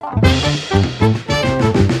Hello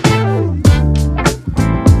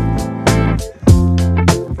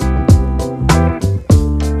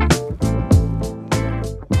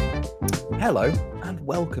and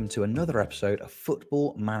welcome to another episode of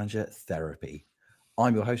Football Manager Therapy.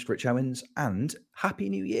 I'm your host, Rich Owens, and Happy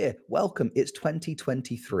New Year. Welcome. It's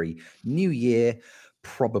 2023. New year,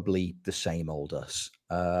 probably the same old us.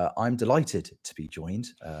 I'm delighted to be joined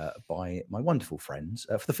by my wonderful friends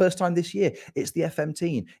for the first time this year. It's the FM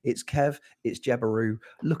team. It's Kev, it's Jebaru.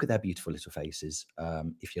 Look at their beautiful little faces.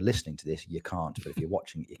 If you're listening to this, you can't, but if you're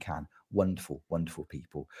watching it, you can. Wonderful, wonderful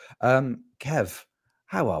people. Kev,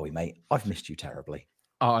 how are we, mate? I've missed you terribly.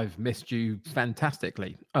 I've missed you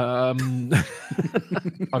fantastically. I've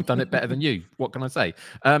done it better than you. What can I say?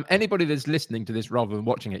 Anybody that's listening to this rather than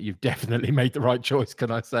watching it, you've definitely made the right choice,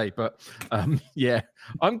 can I say? But yeah,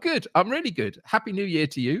 I'm good. I'm really good. Happy New Year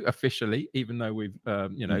to you officially, even though we've,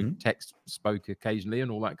 text spoke occasionally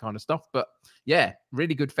and all that kind of stuff. But yeah,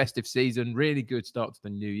 really good festive season, really good start to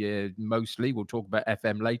the new year. Mostly, we'll talk about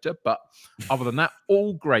FM later. But other than that,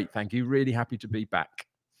 all great. Thank you. Really happy to be back.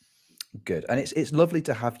 Good. And it's lovely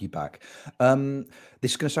to have you back.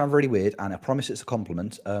 This is going to sound really weird, and I promise it's a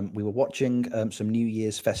compliment. We were watching some New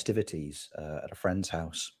Year's festivities at a friend's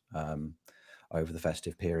house over the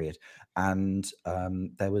festive period, and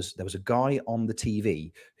there was a guy on the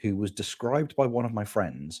TV who was described by one of my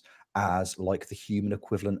friends as like the human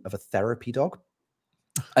equivalent of a therapy dog.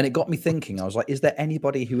 And it got me thinking. I was like, is there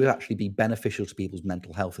anybody who would actually be beneficial to people's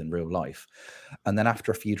mental health in real life? And then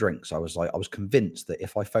after a few drinks, I was convinced that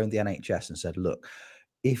if I phoned the NHS and said, look,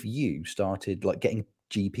 if you started like getting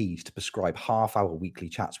GPs to prescribe half-hour weekly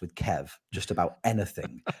chats with Kev just about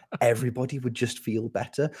anything, everybody would just feel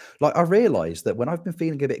better. Like, I realized that when I've been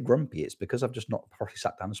feeling a bit grumpy, it's because I've just not properly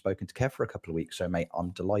sat down and spoken to Kev for a couple of weeks. So, mate, I'm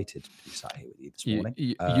delighted to be sat here with you this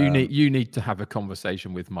morning. You need to have a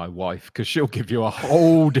conversation with my wife, because she'll give you a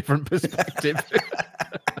whole different perspective.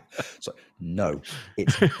 So, no,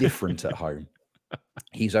 it's different at home.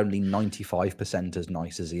 He's only 95% as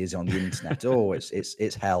nice as he is on the internet. Oh,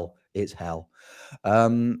 it's hell. It's hell.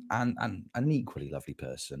 And an equally lovely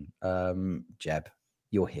person. Jeb,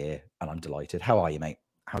 you're here and I'm delighted. How are you, mate?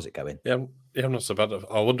 How's it going? Yeah, I'm not so bad.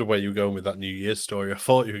 I wonder where you're going with that New Year's story. I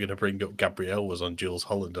thought you were going to bring up Gabrielle was on Jules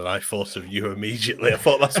Holland, and I thought of you immediately. I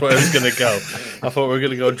thought that's where I was going to go. I thought we were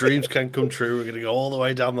going to go dreams can come true. We're going to go all the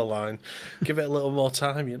way down the line. Give it a little more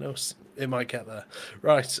time, it might get there.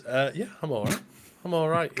 Right. Yeah, I'm all right. I'm all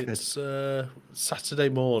right. It's Saturday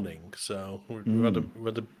morning, so we've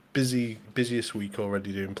had a busiest week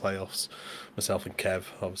already doing playoffs. Myself and Kev,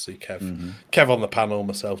 obviously Kev on the panel,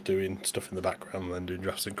 myself doing stuff in the background and then doing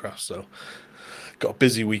drafts and crafts. So got a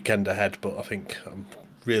busy weekend ahead, but I think I'm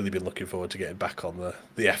really been looking forward to getting back on the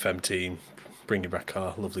FM team, bringing back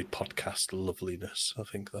our lovely podcast loveliness. I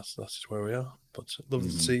think that's where we are. But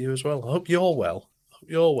lovely to see you as well. I hope you're well.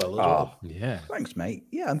 You're well as well. Yeah. Thanks, mate.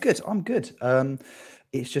 Yeah, I'm good.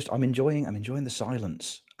 It's just I'm enjoying the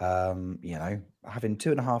silence. Having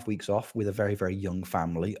 2.5 weeks off with a very, very young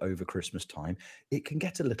family over Christmas time, it can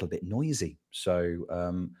get a little bit noisy. So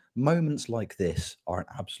moments like this are an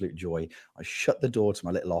absolute joy. I shut the door to my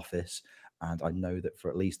little office, and I know that for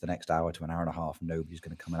at least the next hour to an hour and a half, nobody's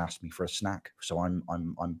going to come and ask me for a snack. So I'm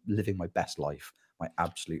living my best life. My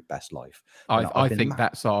absolute best life. I think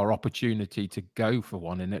that's our opportunity to go for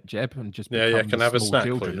one in it, Jeb, and just can I have a snack?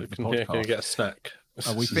 Can you get a snack?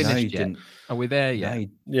 Are we finished yet? Are we there yet?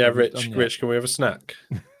 Rich, can we have a snack?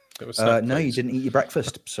 No, you didn't eat your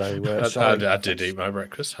breakfast. So I did eat my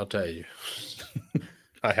breakfast. How dare you?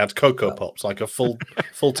 I had Cocoa Pops like a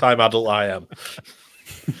full-time adult I am.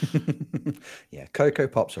 Yeah, Cocoa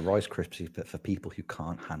Pops are Rice Krispies, but for people who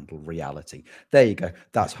can't handle reality. There you go.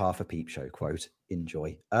 That's half a Peep Show quote.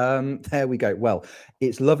 Enjoy. There we go. Well,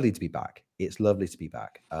 it's lovely to be back.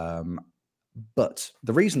 But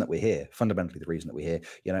the reason that we're here, fundamentally, the reason that we're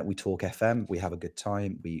here, we talk FM, we have a good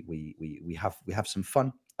time, we have some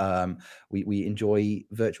fun. We enjoy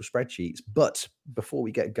virtual spreadsheets. But before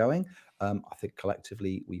we get going, I think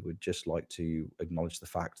collectively we would just like to acknowledge the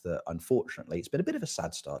fact that unfortunately it's been a bit of a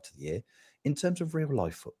sad start to the year in terms of real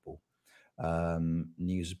life football.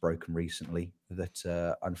 News has broken recently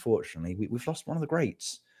that unfortunately we've lost one of the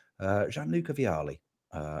greats. Gianluca Vialli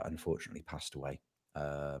unfortunately passed away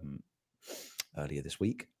earlier this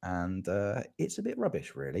week, and it's a bit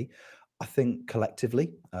rubbish, really. I think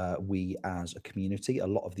collectively, we as a community, a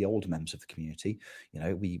lot of the older members of the community,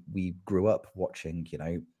 we grew up watching,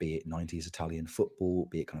 be it 90s Italian football,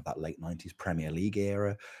 be it kind of that late 90s Premier League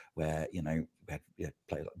era, where, we had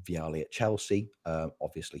played like Vialli at Chelsea.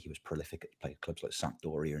 Obviously, he was prolific at playing clubs like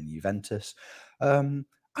Sampdoria and Juventus. And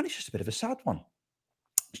it's just a bit of a sad one.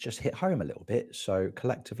 it's just hit home a little bit. So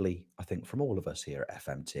collectively, I think from all of us here at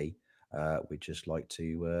FMT, we'd just like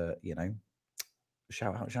to,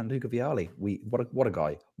 shout out Gianluca Vialli. What a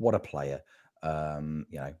guy, what a player.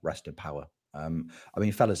 Rest in power. I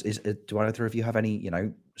mean, fellas, do either of you have any,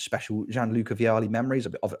 special Gianluca Vialli memories?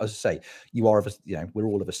 As I say, you are of a, we're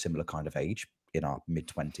all of a similar kind of age in our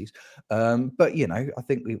mid-20s. But I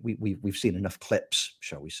think we've seen enough clips,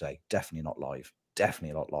 shall we say? Definitely not live.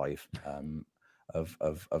 Of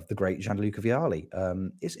the great Gianluca Vialli.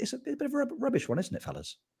 It's a bit of a rubbish one, isn't it,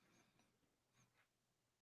 fellas?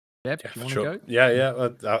 Yeah, Yeah, do you for want to sure. go? Yeah.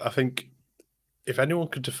 I think if anyone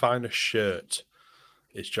could define a shirt,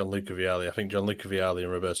 it's Gianluca Vialli. I think Gianluca Vialli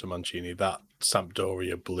and Roberto Mancini, that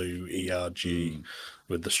Sampdoria blue ERG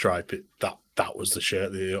with the stripe, that was the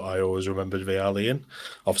shirt that I always remembered Vialli in.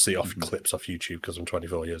 Obviously, off clips off YouTube because I'm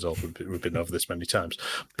 24 years old. We've been over this many times,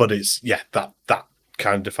 but it's that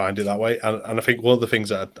kind of defined it that way. And I think one of the things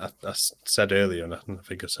that I said earlier, and I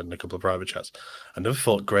think I said in a couple of private chats, I never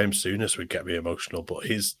thought Graham Souness would get me emotional, but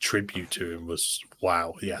his tribute to him was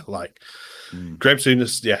wow. Yeah, Graham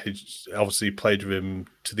Souness, he obviously played with him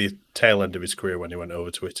to the tail end of his career when he went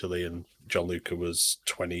over to Italy, and Gianluca was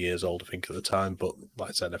 20 years old, I think, at the time. But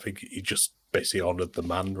like I said, I think he just basically honoured the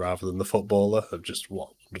man rather than the footballer of just what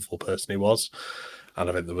a wonderful person he was. And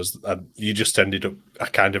I think there was, I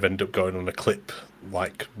kind of ended up going on a clip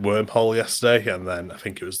like wormhole yesterday, and then I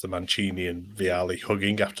think it was the Mancini and Vialli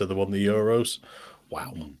hugging after they won the Euros.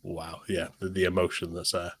 Wow, yeah, the emotion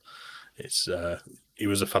that's there. It's he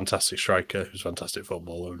was a fantastic striker, he was a fantastic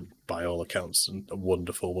footballer, and by all accounts, a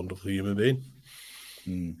wonderful, wonderful human being.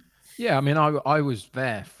 Yeah, I mean, I was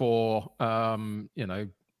there for Channel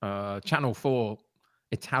 4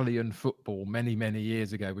 Italian football many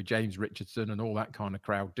years ago with James Richardson and all that kind of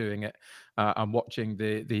crowd doing it, and watching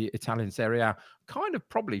the Italian Serie A kind of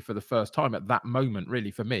probably for the first time at that moment.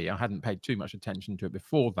 Really, for me, I hadn't paid too much attention to it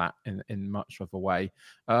before that in much of a way,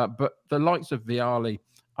 but the likes of Vialli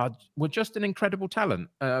were just an incredible talent.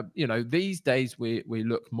 These days we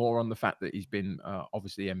look more on the fact that he's been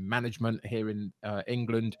obviously in management here in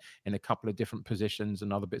England in a couple of different positions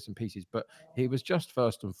and other bits and pieces, but he was just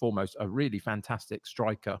first and foremost a really fantastic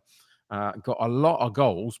striker. Got a lot of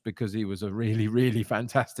goals because he was a really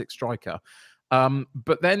fantastic striker.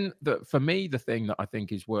 But then for me, the thing that I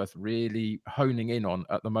think is worth really honing in on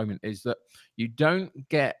at the moment is that you don't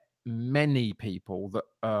get many people that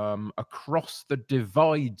across the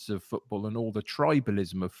divides of football and all the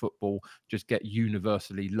tribalism of football just get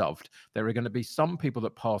universally loved. There are going to be some people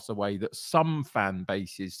that pass away that some fan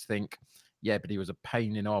bases think, yeah, but he was a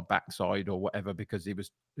pain in our backside or whatever because he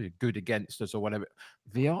was good against us or whatever.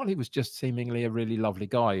 Vialli was just seemingly a really lovely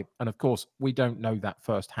guy. And of course, we don't know that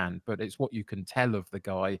firsthand, but it's what you can tell of the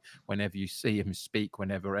guy whenever you see him speak,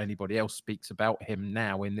 whenever anybody else speaks about him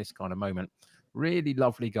now in this kind of moment. Really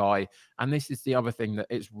lovely guy. And this is the other thing that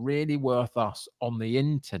it's really worth us on the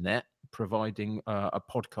internet providing a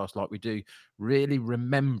podcast like we do, really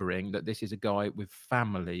remembering that this is a guy with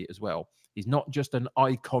family as well. He's not just an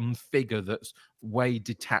icon figure that's way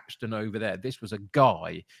detached and over there. This was a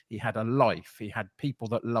guy. He had a life. He had people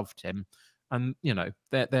that loved him. And,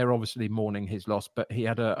 they're obviously mourning his loss, but he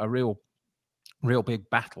had a real big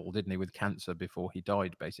battle, didn't he, with cancer before he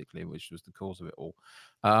died, basically, which was the cause of it all.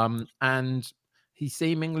 And he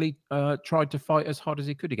seemingly tried to fight as hard as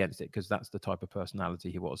he could against it because that's the type of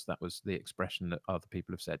personality he was. That was the expression that other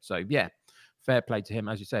people have said. So, yeah, fair play to him.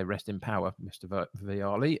 As you say, rest in power, Mr.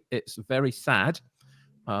 Vialli. It's very sad,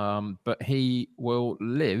 but he will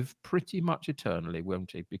live pretty much eternally,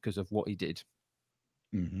 won't he, because of what he did.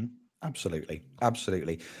 Mm-hmm. Absolutely.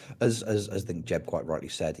 As I think Jeb quite rightly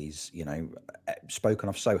said, he's spoken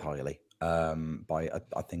of so highly by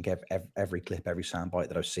I think every clip, every soundbite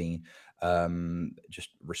that I've seen, just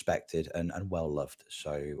respected and well loved.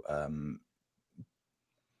 So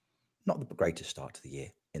not the greatest start to the year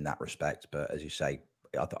in that respect, but as you say,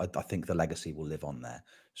 I think the legacy will live on there.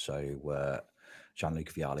 So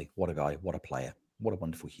Gianluca Vialli, what a guy, what a player, what a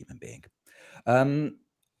wonderful human being.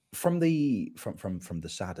 From the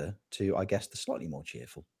sadder to, I guess, the slightly more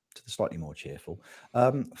cheerful.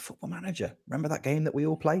 Football Manager. Remember that game that we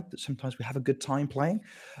all played? That sometimes we have a good time playing.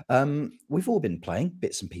 We've all been playing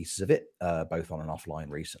bits and pieces of it, both on and offline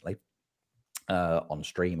recently, on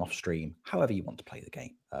stream, off stream, however you want to play the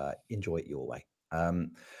game. Enjoy it your way.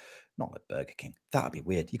 Not like Burger King. That would be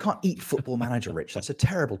weird. You can't eat Football Manager, Rich. That's a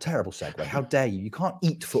terrible segue. How dare you? You can't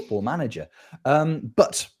eat Football Manager.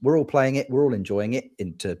 But we're all playing it. We're all enjoying it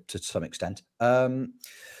to some extent. Kev,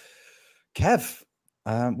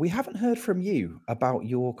 we haven't heard from you about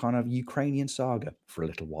your kind of Ukrainian saga for a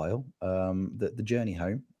little while. The journey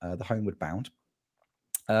home, the homeward bound.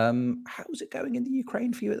 How's it going in the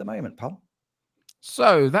Ukraine for you at the moment, pal?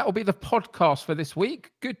 So that will be the podcast for this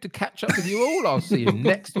week. Good to catch up with you all. I'll see you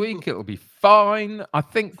next week. It'll be fine. I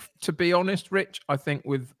think, to be honest, Rich, I think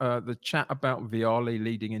with the chat about Vialli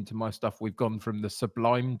leading into my stuff, we've gone from the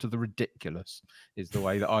sublime to the ridiculous, is the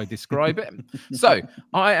way that I describe it. So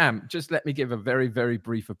just let me give a very, very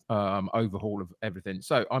brief overhaul of everything.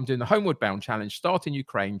 So I'm doing the Homeward Bound Challenge, starting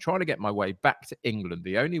Ukraine, trying to get my way back to England.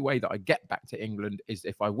 The only way that I get back to England is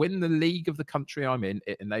if I win the league of the country I'm in.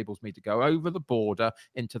 It enables me to go over the border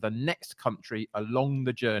into the next country along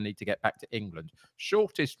the journey to get back to England.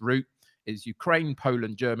 Shortest route is Ukraine,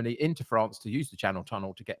 Poland, Germany into France to use the Channel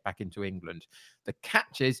Tunnel to get back into England. The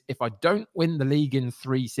catch is, if I don't win the league in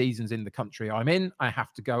 3 seasons in the country I'm in, I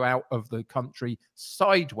have to go out of the country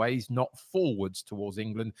sideways, not forwards towards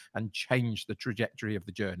England, and change the trajectory of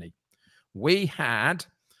the journey. We had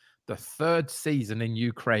the 3rd season in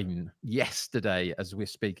Ukraine yesterday, as we're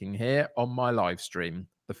speaking here on my live stream.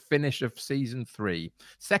 The finish of season 3.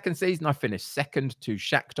 2nd season, I finished 2nd to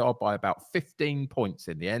Shakhtar by about 15 points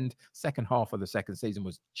in the end. Second half of the 2nd season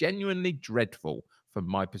was genuinely dreadful from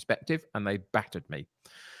my perspective, and they battered me.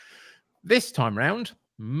 This time round,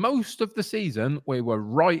 most of the season, we were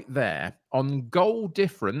right there. On goal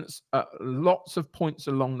difference, lots of points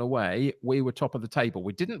along the way, we were top of the table.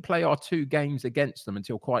 We didn't play our 2 games against them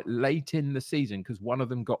until quite late in the season because one of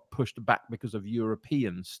them got pushed back because of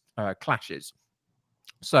European clashes.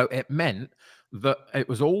 So it meant that it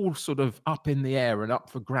was all sort of up in the air and up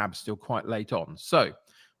for grabs still quite late on. So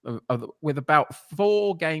with about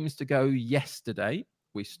 4 games to go yesterday,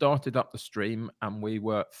 we started up the stream and we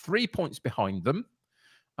were 3 points behind them.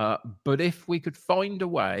 But if we could find a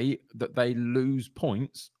way that they lose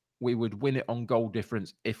points, we would win it on goal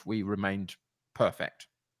difference if we remained perfect.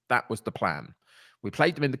 That was the plan. We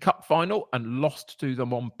played them in the cup final and lost to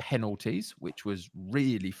them on penalties, which was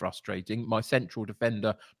really frustrating. My central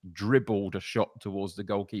defender dribbled a shot towards the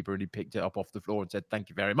goalkeeper and he picked it up off the floor and said, "Thank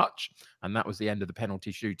you very much." And that was the end of the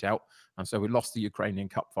penalty shootout. And so we lost the Ukrainian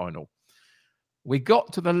cup final. We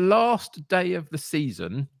got to the last day of the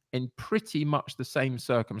season in pretty much the same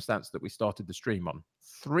circumstance that we started the stream on.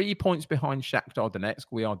 3 points behind Shakhtar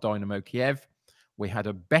Donetsk. We are Dynamo Kiev. We had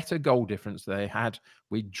a better goal difference than they had.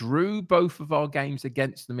 We drew both of our games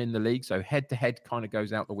against them in the league. So head-to-head kind of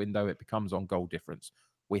goes out the window. It becomes on goal difference.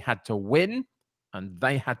 We had to win and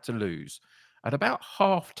they had to lose. At about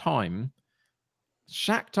half-time,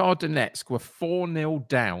 Shakhtar Donetsk were 4-0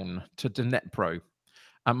 down to Dnipro.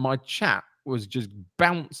 And my chat was just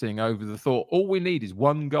bouncing over the thought, all we need is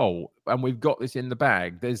 1 goal and we've got this in the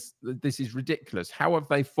bag. This is ridiculous. How have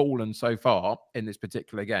they fallen so far in this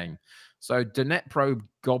particular game? So Dnipro,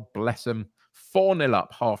 God bless them, 4-0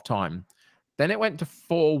 up half time. Then it went to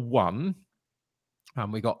 4-1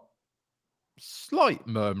 and we got slight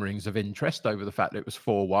murmurings of interest over the fact that it was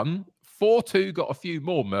 4-1. 4-2 got a few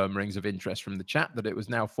more murmurings of interest from the chat that it was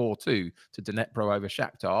now 4-2 to Dnipro over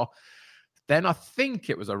Shakhtar. Then I think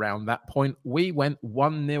it was around that point we went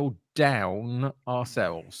 1-0 down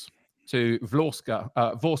ourselves to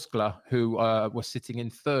Vorskla, who were sitting in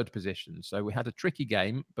 3rd position. So we had a tricky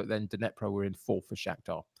game, but then Dnipro were in 4th for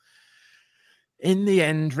Shakhtar. In the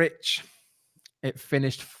end, Rich, it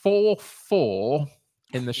finished 4-4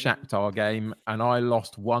 in the Shakhtar game, and I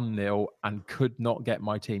lost 1-0 and could not get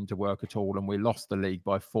my team to work at all, and we lost the league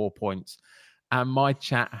by 4 points. And my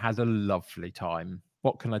chat had a lovely time.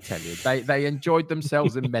 What can I tell you? They enjoyed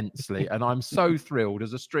themselves immensely, and I'm so thrilled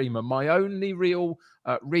as a streamer. My only real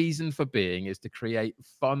reason for being is to create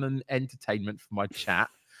fun and entertainment for my chat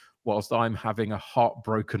whilst I'm having a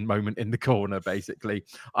heartbroken moment in the corner, basically.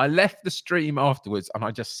 I left the stream afterwards and I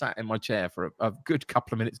just sat in my chair for a good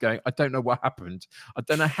couple of minutes going, I don't know what happened. I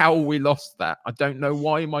don't know how we lost that. I don't know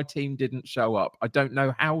why my team didn't show up. I don't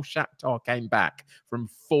know how Shakhtar came back from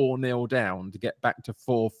 4-0 down to get back to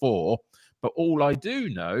 4-4. But all I do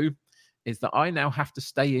know is that I now have to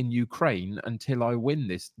stay in Ukraine until I win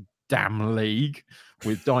this damn league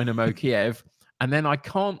with Dynamo Kiev. And then I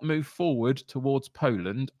can't move forward towards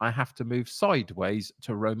Poland. I have to move sideways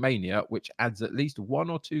to Romania, which adds at least 1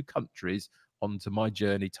 or 2 countries onto my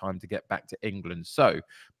journey time to get back to England. So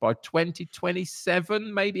by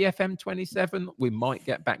 2027, maybe FM27, we might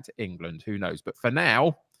get back to England. Who knows? But for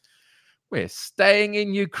now, we're staying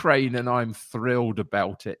in Ukraine and I'm thrilled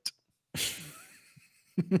about it.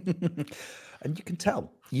 And you can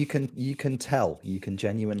tell, you can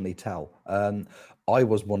genuinely tell. I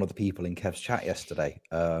was one of the people in Kev's chat yesterday,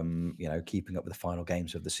 keeping up with the final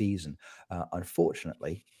games of the season.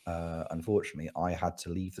 Unfortunately, I had to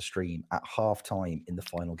leave the stream at half time in the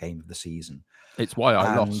final game of the season. It's why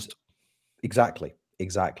I lost. Exactly.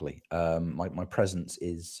 Exactly. My presence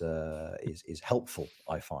is helpful.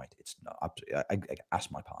 I find it's not. I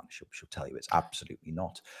ask my partner; she'll tell you it's absolutely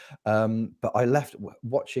not. But I left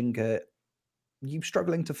watching you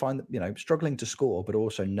struggling to find, struggling to score, but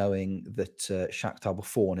also knowing that Shakhtar were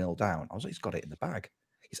 4-0 down. I was like, he's got it in the bag.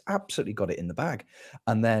 He's absolutely got it in the bag.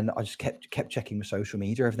 And then I just kept checking my social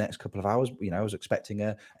media over the next couple of hours. I was expecting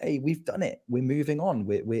hey, we've done it. We're moving on.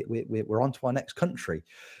 We're on to our next country.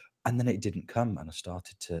 And then it didn't come, and I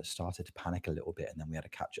started to panic a little bit. And then we had a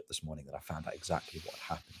catch up this morning that I found out exactly what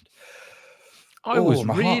happened. I was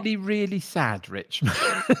really, really sad, Rich.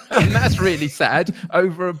 And that's really sad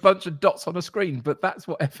over a bunch of dots on a screen. But that's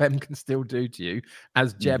what FM can still do to you,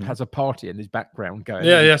 as Jeb has a party in his background going.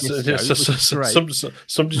 Yeah.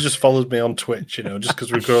 Somebody just follows me on Twitch, just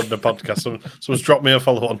because we're recording a podcast. Someone's dropped me a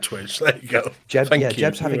follow on Twitch. There you go. Jeb's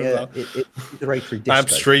having a iteratory disco. I'm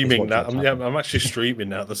streaming now. I'm actually streaming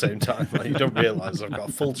now at the same time. Like, you don't realise I've got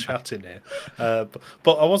a full chat in here.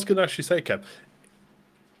 But I was going to actually say, Kev,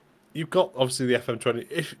 you've got obviously the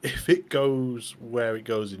FM20. If it goes where it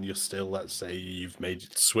goes, and you're still, let's say, you've made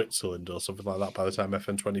it to Switzerland or something like that by the time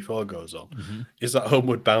FM24 goes on, is that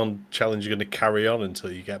homeward bound challenge going to carry on until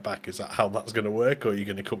you get back? Is that how that's going to work, or are you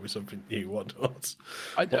going to come with something new? What's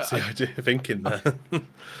the idea of thinking there?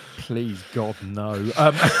 Please, God, no.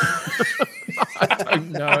 I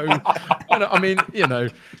don't know. I mean,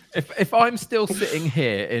 if I'm still sitting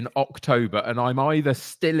here in October and I'm either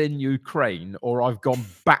still in Ukraine or I've gone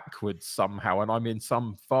backwards somehow and I'm in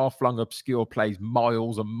some far-flung, obscure place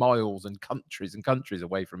miles and miles and countries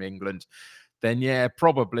away from England, then yeah,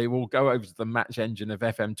 probably we'll go over to the match engine of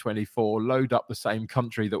FM24, load up the same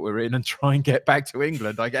country that we're in and try and get back to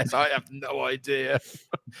England. I guess I have no idea.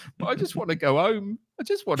 But I just want to go home.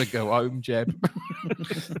 Jeb.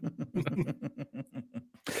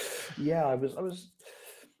 Yeah, I was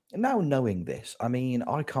now knowing this. I mean,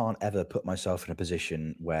 I can't ever put myself in a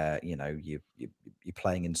position where you're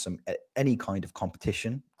playing in any kind of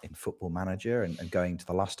competition in Football Manager and going to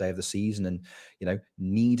the last day of the season and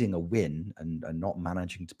needing a win and not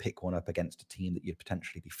managing to pick one up against a team that you'd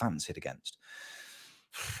potentially be fancied against.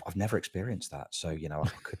 I've never experienced that, so I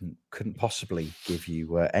couldn't possibly give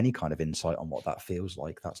you any kind of insight on what that feels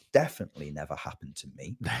like. That's definitely never happened to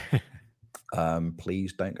me.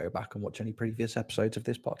 Please don't go back and watch any previous episodes of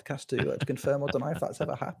this podcast to confirm or deny if that's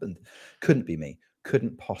ever happened. Couldn't be me.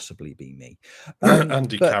 Couldn't possibly be me.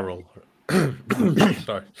 Andy Carroll.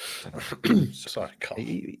 Sorry. Sorry, cough.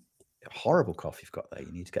 Horrible cough you've got there.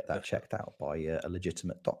 You need to get that checked out by a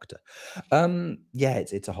legitimate doctor. Yeah,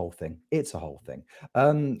 it's a whole thing. It's a whole thing.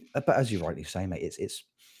 But as you rightly say, mate, it's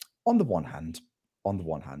on the one hand,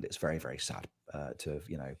 it's very, very sad to have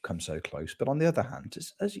come so close. But on the other hand,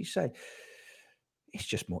 as you say, it's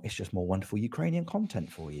just more wonderful Ukrainian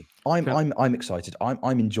content for you. I'm excited.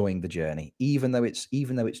 I'm enjoying the journey, even though it's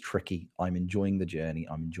tricky. I'm enjoying the journey.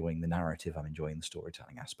 I'm enjoying the narrative. I'm enjoying the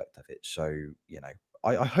storytelling aspect of it. So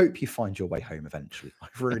I hope you find your way home eventually. I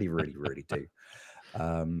really, really, really do.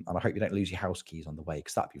 And I hope you don't lose your house keys on the way,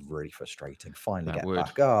 because that'd be really frustrating. Finally get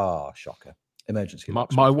back. Ah, shocker. Emergency.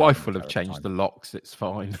 My wife will have changed the locks. It's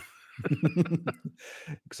fine.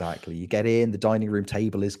 Exactly. You get in, the dining room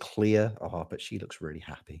table is clear. Oh, but she looks really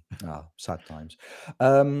happy. Sad times.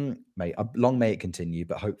 Mate, long may it continue,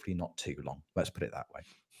 but hopefully not too long. Let's put it that way.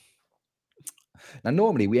 Now,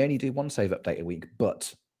 normally we only do one save update a week,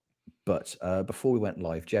 but before we went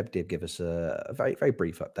live, Jeb did give us a very, very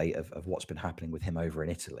brief update of what's been happening with him over in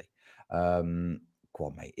Italy. Go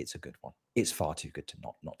on, mate. It's a good one. It's far too good to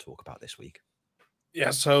not talk about this week.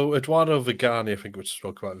 Yeah, so Eduardo Vigani, I think we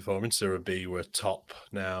spoke about before, in Serie B, were top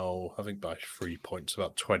now, I think by 3 points,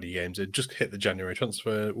 about 20 games. It just hit the January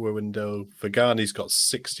transfer window. Vigani's got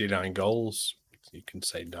 69 goals. You can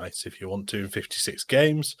say nice if you want to, in 56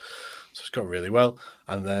 games. So it's gone really well.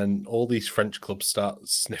 And then all these French clubs start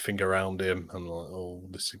sniffing around him and like, oh,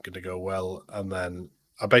 this is going to go well. And then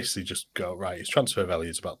I basically just go, right, his transfer value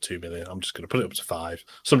is about 2 million. I'm just going to put it up to 5.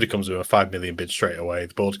 Somebody comes with a 5 million bid straight away.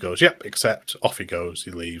 The board goes, yep, accept. Off he goes.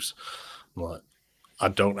 He leaves. I'm like, I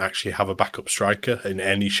don't actually have a backup striker in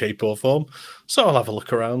any shape or form. So I'll have a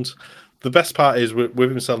look around. The best part is with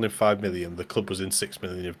him selling him 5 million, the club was in 6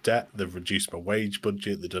 million of debt. They've reduced my wage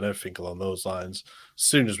budget. They've done everything along those lines. As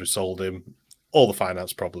soon as we sold him, all the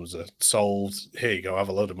finance problems are solved. Here you go, have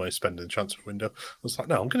a load of money spent in the transfer window. I was like,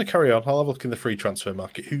 no, I'm going to carry on. I'll have a look in the free transfer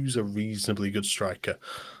market. Who's a reasonably good striker?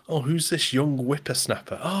 Oh, who's this young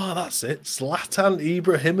whippersnapper? Oh, that's it. Zlatan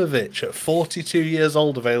Ibrahimovic at 42 years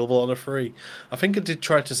old, available on a free. I think I did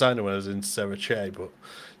try to sign him when I was in Serie, but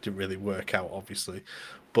didn't really work out, obviously.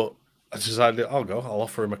 But I decided, I'll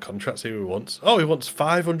offer him a contract, see who he wants. Oh, he wants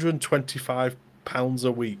 525 £8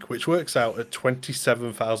 a week, which works out at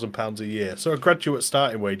 £27,000 a year. So a graduate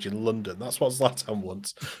starting wage in London. That's what Zlatan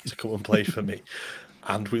wants to come and play for me.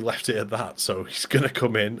 And we left it at that. So he's going to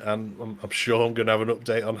come in, and I'm sure I'm going to have an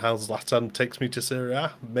update on how Zlatan takes me to Serie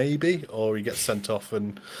A, maybe, or he gets sent off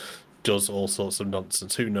and does all sorts of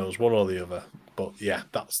nonsense. Who knows, one or the other. But yeah,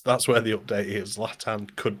 that's where the update is.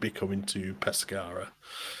 Zlatan could be coming to Pescara.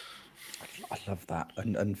 I love that,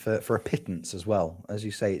 and for a pittance as well, as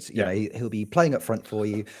you say. It's you know, he'll be playing up front for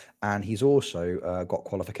you, and he's also got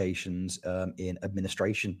qualifications in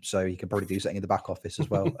administration, so he can probably do something in the back office as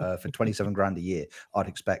well. For 27 grand a year, I'd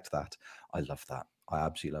expect that. I love that. I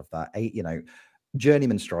absolutely love that.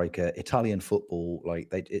 Journeyman striker, Italian football,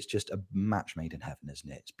 it's just a match made in heaven,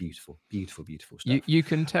 isn't it? It's beautiful, beautiful, beautiful stuff. You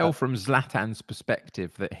can tell from Zlatan's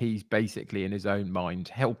perspective that he's basically in his own mind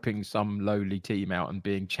helping some lowly team out and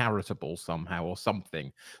being charitable somehow or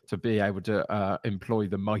something to be able to employ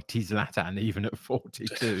the mighty Zlatan even at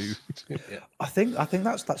 42. I think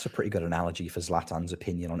that's a pretty good analogy for Zlatan's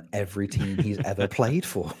opinion on every team he's ever played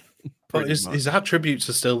for. But his attributes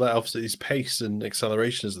are still there. Obviously, his pace and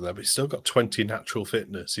acceleration is there, but he's still got 20 natural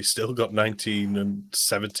fitness. He's still got 19 and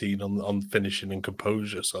 17 on finishing and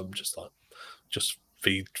composure. So I'm just like,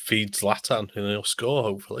 feed Zlatan and he'll score,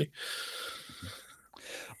 hopefully.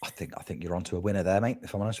 I think you're onto a winner there, mate.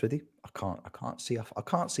 If I'm honest with you, I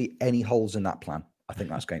can't see any holes in that plan. I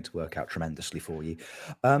think that's going to work out tremendously for you.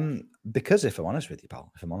 Because if I'm honest with you,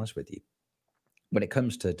 pal, when it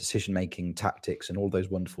comes to decision-making, tactics, and all those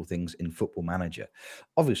wonderful things in Football Manager,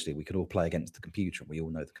 obviously we could all play against the computer, and we all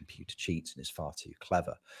know the computer cheats and is far too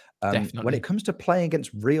clever. When it comes to playing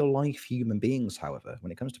against real-life human beings, however, I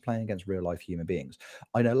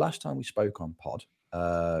know last time we spoke on pod,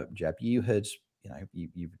 Jeb, you had,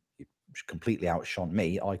 you completely outshone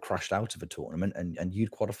me. I crashed out of a tournament, and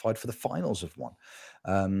you'd qualified for the finals of one.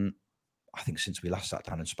 I think since we last sat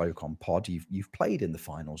down and spoke on pod, you've played in the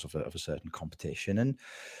finals of a certain competition. And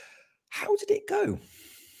how did it go? It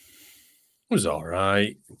was all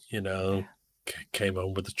right. Came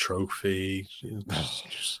home with a trophy.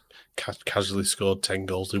 Just casually scored 10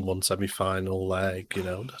 goals in one semi-final leg.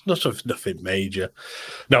 Nothing major.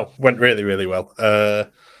 No, went really, really well.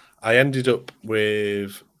 I ended up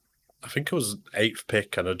with, I think it was 8th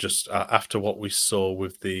pick, and I just after what we saw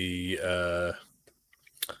with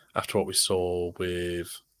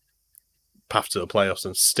Path to the Playoffs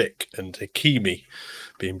and Stick and Hakimi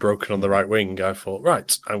being broken on the right wing, I thought,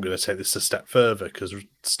 right, I'm going to take this a step further, because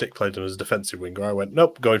Stick played him as a defensive winger. I went,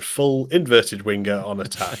 nope, going full inverted winger on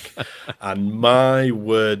attack. And my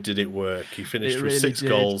word, did it work. He finished with 6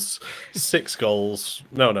 assists,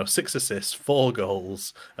 4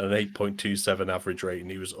 goals, and an 8.27 average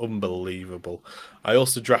rating. He was unbelievable. I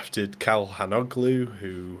also drafted Calhanoglu,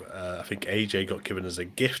 who I think AJ got given as a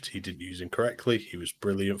gift. He didn't use him correctly. He was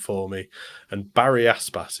brilliant for me. And Barry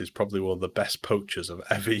Aspas is probably one of the best poachers I've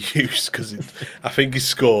ever used, because I think he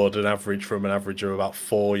scored an average of about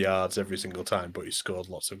 4 yards every single time, but he scored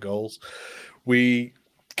lots of goals. We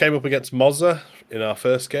came up against Mozza in our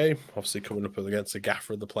first game, obviously coming up against the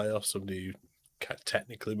gaffer of the playoffs, somebody who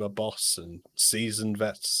technically my boss and seasoned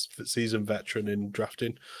veteran in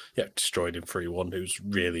drafting. Yeah, destroyed him 3-1. It was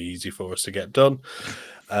really easy for us to get done.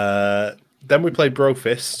 Then we played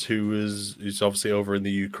Brofist, who's obviously over in the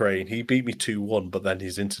Ukraine. He beat me 2-1, but then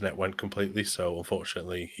his internet went completely, so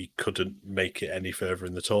unfortunately he couldn't make it any further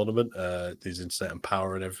in the tournament. His internet and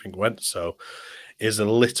power and everything went, so it's a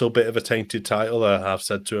little bit of a tainted title. I've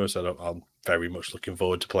said to him, I'm very much looking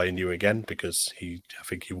forward to playing you again, because I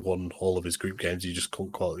think he won all of his group games. He just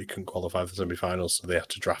couldn't qualify for the semi-finals, so they had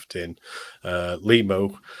to draft in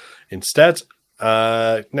Limo instead.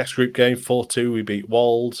 Next group game, 4-2, we beat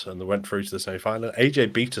Wald and they went through to the semi-final.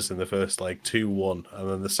 AJ beat us in the first leg 2-1, and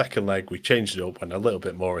then the second leg we changed it up, went a little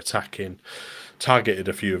bit more attacking, targeted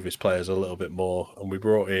a few of his players a little bit more, and we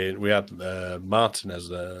had Martinez,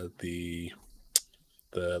 the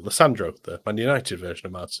Lissandro, the Man United version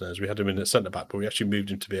of Martinez. We had him in at centre-back, but we actually moved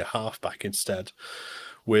him to be a half-back instead.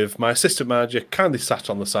 With my assistant manager kindly sat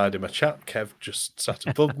on the side in my chat. Kev just sat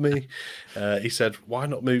above me. He said, why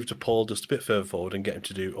not move to Paul just a bit further forward and get him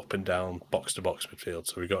to do up and down, box-to-box midfield?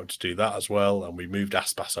 So we got him to do that as well, and we moved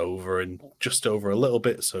Aspas over and just over a little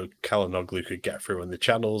bit so Calhanoglu could get through in the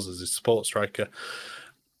channels as his support striker.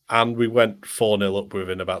 And we went 4-0 up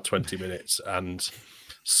within about 20 minutes, and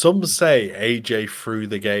some say AJ threw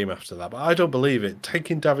the game after that, but I don't believe it.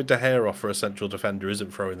 Taking David De Gea off for a central defender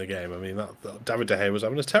isn't throwing the game. I mean, that David De Gea was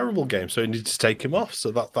having a terrible game, so he needed to take him off.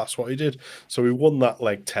 So that's what he did. So we won that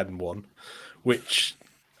leg 10-1, which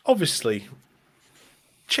obviously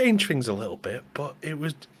changed things a little bit, but it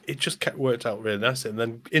it just worked out really nice. And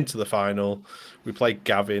then into the final, we played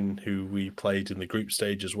Gavin, who we played in the group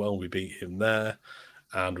stage as well. We beat him there,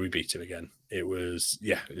 and we beat him again. It was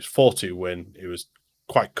 4-2 win. It was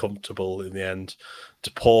quite comfortable in the end.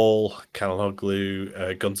 DePaul,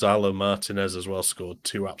 Calhanoglu, Gonzalo Martinez as well scored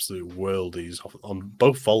 2 absolute worldies on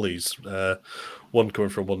both volleys. One coming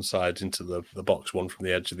from one side into the box, one from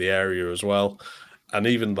the edge of the area as well. And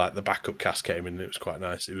even like the backup cast came in, and it was quite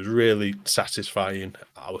nice. It was really satisfying.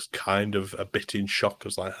 I was kind of a bit in shock. I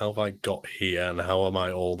was like, how have I got here and how am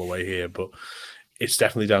I all the way here? But it's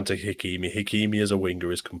definitely down to Hakimi. Hakimi as a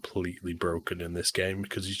winger is completely broken in this game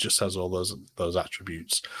because he just has all those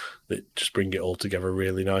attributes that just bring it all together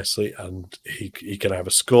really nicely. And he can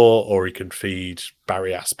either score or he can feed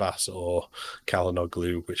Barry Aspas or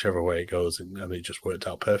Calhanoglu, whichever way it goes. And it just worked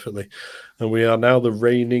out perfectly. And we are now the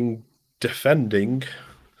reigning, defending,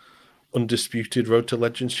 undisputed Road to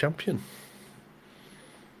Legends champion.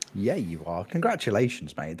 Yeah, you are.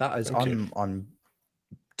 Congratulations, mate. That is, I'm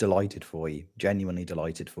delighted for you, genuinely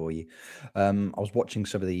delighted for you. I was watching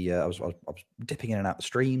some of the I was dipping in and out the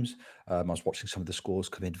streams. I was watching some of the scores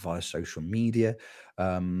come in via social media,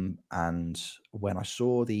 and when I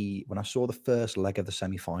saw the first leg of the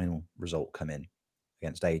semi-final result come in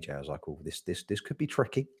against AJ, I was like, oh, this could be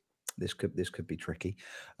tricky. This could be tricky.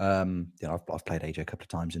 I've played AJ a couple of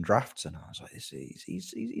times in drafts, and I was like,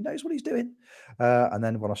 he knows what he's doing. And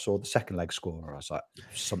then when I saw the second leg score, I was like,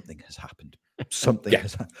 something has happened. Something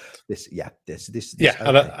has this. Okay.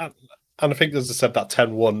 And I think, as I said, that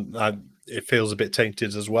 10-1, it feels a bit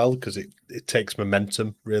tainted as well because it takes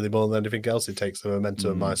momentum really more than anything else. It takes the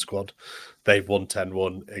momentum of my squad. They've won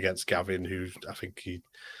 10-1 against Gavin, who I think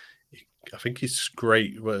he's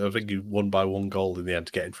great. I think he won by 1 goal in the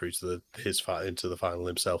end, getting through to into the final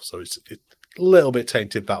himself. So it's a little bit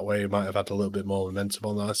tainted that way. He might have had a little bit more momentum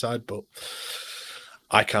on our side, but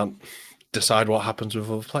I can't decide what happens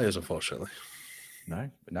with other players, unfortunately. No,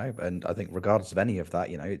 and I think regardless of any of that,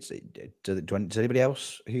 does anybody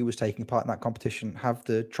else who was taking part in that competition have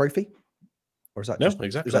the trophy, or is that exactly?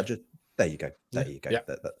 Is that just there? You go. There you go. Yeah.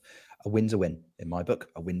 A win's a win in my book.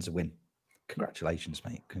 A win's a win. Congratulations,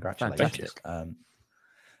 mate. Congratulations.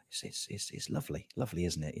 It's lovely,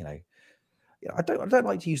 isn't it? I don't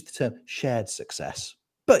like to use the term shared success,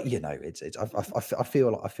 but I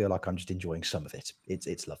feel like I'm just enjoying some of it.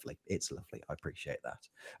 It's lovely. It's lovely. I appreciate that.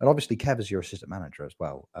 And obviously, Kev is your assistant manager as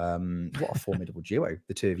well. What a formidable duo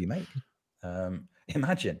the two of you make.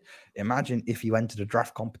 Imagine if you entered a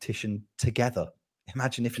draft competition together.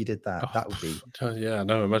 Imagine if you did that. That would be. Yeah,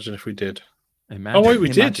 no. Imagine if we did. Imagine. Oh wait, we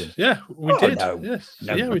did. Yeah, we did. No. Yes.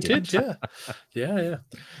 No, yeah, we did. Yeah.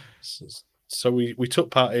 So we took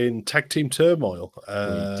part in Tag Team Turmoil.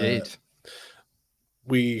 We did.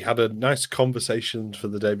 We had a nice conversation for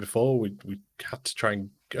the day before. We had to try and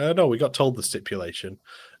we got told the stipulation.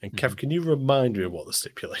 And Kev, can you remind me of what the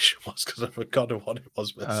stipulation was? Because I've forgotten what it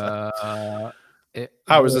was. It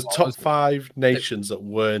was the top 5 nations that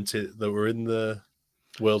were in the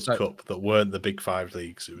World Cup that weren't the big 5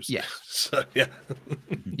 leagues. It was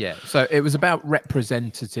So it was about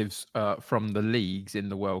representatives from the leagues in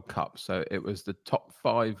the World Cup. So it was the top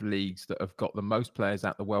 5 leagues that have got the most players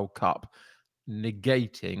at the World Cup,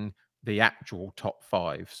 negating the actual top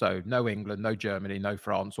 5. So no England, no Germany, no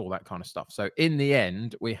France, all that kind of stuff. So in the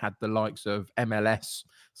end, we had the likes of MLS,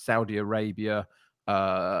 Saudi Arabia,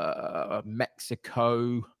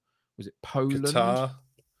 Mexico, was it Poland?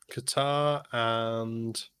 Qatar,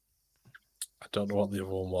 and I don't know what the other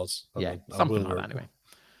one was. Something like that anyway.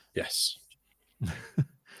 Yes.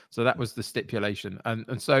 So that was the stipulation.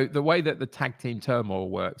 And so the way that the Tag Team Turmoil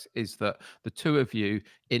works is that the two of you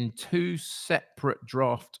in 2 separate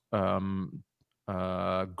draft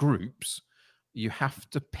groups, you have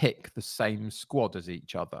to pick the same squad as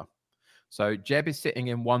each other. So Jeb is sitting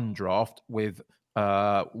in one draft with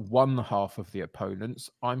one half of the opponents.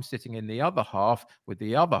 I'm sitting in the other half with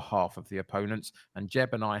the other half of the opponents, and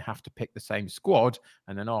Jeb and I have to pick the same squad,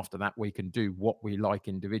 and then after that we can do what we like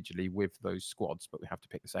individually with those squads, but we have to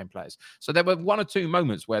pick the same players. So there were 1 or 2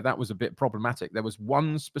 moments where that was a bit problematic. There was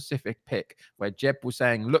one specific pick where Jeb was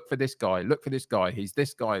saying, look for this guy, he's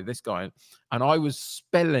this guy, and I was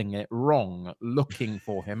spelling it wrong, looking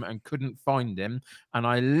for him and couldn't find him, and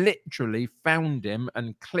I literally found him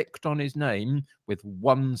and clicked on his name with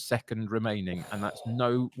 1 second remaining, and that's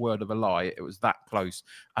no word of a lie. It was that close,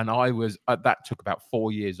 and that took about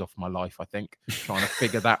 4 years off my life, I think, trying to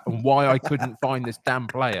figure that and why I couldn't find this damn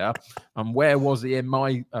player and where was he in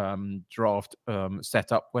my draft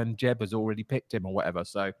setup when Jeb has already picked him or whatever.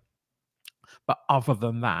 So, but other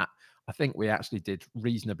than that, I think we actually did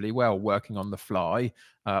reasonably well working on the fly.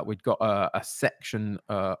 We'd got a section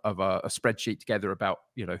of a spreadsheet together about,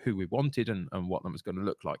 who we wanted and what them was going to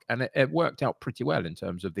look like. And it worked out pretty well in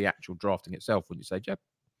terms of the actual drafting itself, wouldn't you say, Jeb?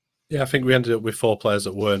 Yeah, I think we ended up with 4 players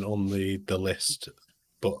that weren't on the list.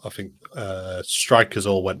 But I think strikers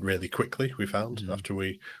all went really quickly, we found, after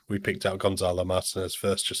we picked out Gonzalo Martinez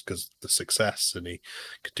first, just because the success, and he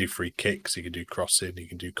could do free kicks, he could do crossing, he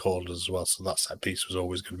can do corners as well. So that set piece was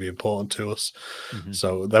always going to be important to us.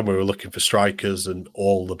 So then we were looking for strikers, and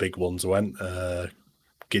all the big ones went.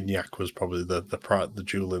 Gignac was probably the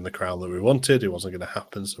jewel in the crown that we wanted. It wasn't going to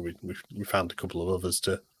happen, so we found a couple of others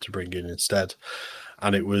to bring in instead.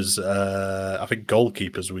 And it was, I think,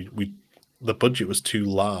 goalkeepers. The budget was too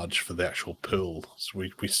large for the actual pool, so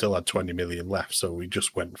we still had 20 million left. So we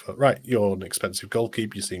just went for, right, you're an expensive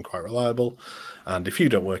goalkeeper, you seem quite reliable, and if you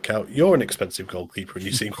don't work out, you're an expensive goalkeeper and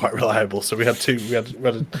you seem quite reliable. So we had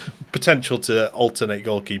a potential to alternate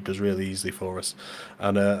goalkeepers really easily for us.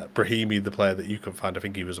 And Brahimi, the player that you can find, I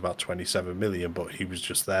think he was about 27 million, but he was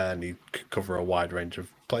just there and he could cover a wide range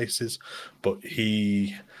of places. But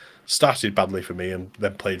he started badly for me and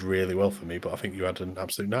then played really well for me. But I think you had an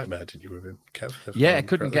absolute nightmare, didn't you, with him, Kev? Yeah,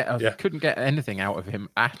 couldn't get anything out of him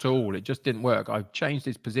at all. It just didn't work. I changed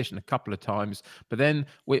his position a couple of times, but then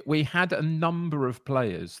we had a number of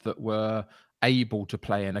players that were able to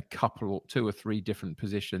play in 2 or 3 different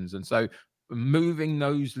positions, and so moving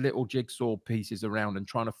those little jigsaw pieces around and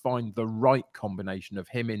trying to find the right combination of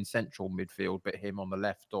him in central midfield but him on the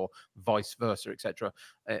left, or vice versa, etc.,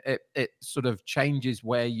 it sort of changes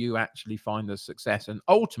where you actually find the success. And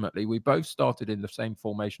ultimately we both started in the same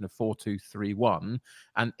formation of 4-2-3-1,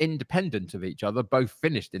 and independent of each other both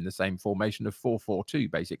finished in the same formation of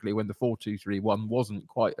 4-4-2, basically, when the 4-2-3-1 wasn't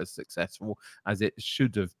quite as successful as it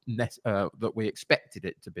should have that we expected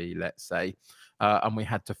it to be, let's say. And we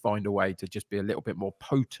had to find a way to just be a little bit more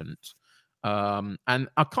potent. And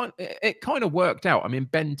it kind of worked out. I mean,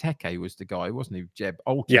 Benteke was the guy, wasn't he, Jeb?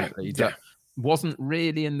 Ultimately, that wasn't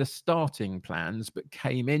really in the starting plans, but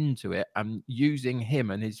came into it, and using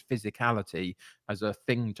him and his physicality as a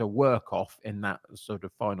thing to work off in that sort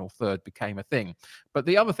of final third became a thing. But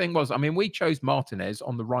the other thing was, I mean, we chose Martinez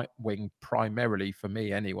on the right wing primarily, for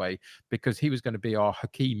me anyway, because he was going to be our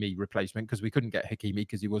Hakimi replacement, because we couldn't get Hakimi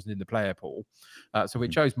because he wasn't in the player pool. So we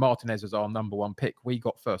chose Martinez as our number 1 pick. We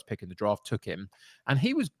got first pick in the draft, took him, and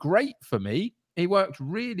he was great for me. He worked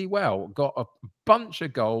really well, got a bunch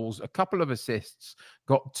of goals, a couple of assists,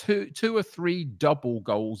 got two or 3 double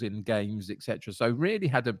goals in games, etc. So really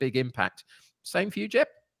had a big impact. Same for you, Jeb?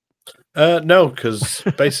 No, because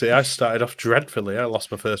basically I started off dreadfully. I lost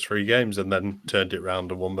my first 3 games and then turned it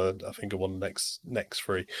around and won. I think I won the next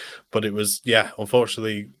 3. But it was,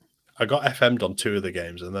 unfortunately, I got FM'd on 2 of the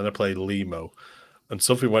games, and then I played Limo, and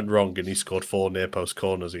something went wrong, and he scored 4 near post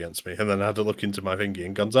corners against me. And then I had to look into my thingy,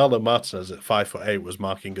 and Gonzalo Martinez at 5'8" was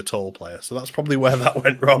marking a tall player. So that's probably where that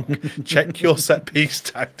went wrong. Check your set piece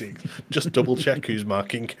tactics. Just double check who's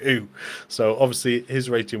marking who. So obviously his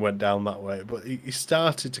rating went down that way, but he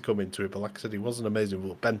started to come into it. But like I said, he wasn't amazing.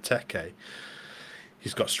 But Benteke,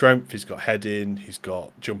 he's got strength, he's got heading, he's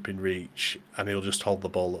got jumping reach, and he'll just hold the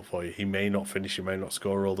ball up for you. He may not finish, he may not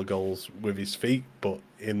score all the goals with his feet, but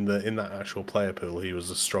in that actual player pool, he was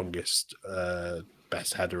the strongest,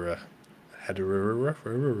 best header of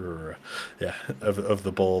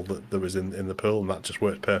the ball that was in the pool, and that just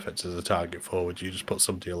worked perfect as a target forward. You just put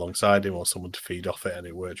somebody alongside him or someone to feed off it, and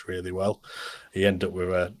it worked really well. He ended up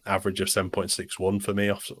with an average of 7.61 for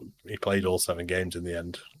me. He played all 7 games in the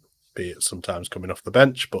end, be it sometimes coming off the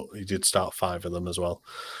bench, but he did start 5 of them as well.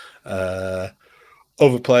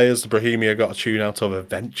 Other players, the Brahimi I got a tune out of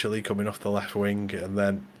eventually coming off the left wing. And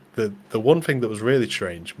then the one thing that was really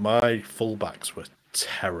strange, my fullbacks were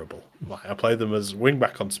terrible. I played them as wing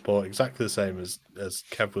back on support, exactly the same as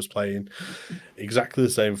Kev was playing, exactly the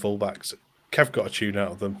same fullbacks. Kev got a tune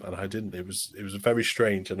out of them and I didn't. It was very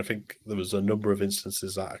strange, and I think there was a number of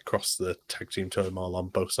instances that across the tag team turmoil on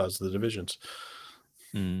both sides of the divisions.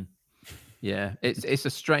 Yeah, it's a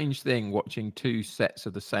strange thing watching 2 sets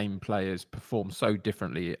of the same players perform so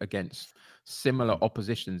differently against similar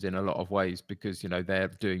oppositions in a lot of ways, because they're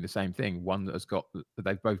doing the same thing.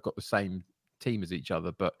 They've both got the same team as each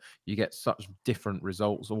other, but you get such different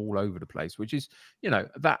results all over the place, which is,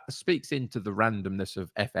 that speaks into the randomness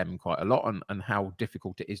of FM quite a lot, and how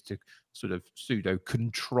difficult it is to sort of pseudo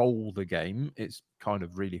control the game. It's kind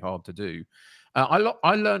of really hard to do.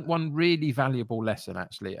 I learned one really valuable lesson,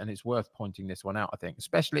 actually, and it's worth pointing this one out, I think,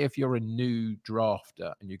 especially if you're a new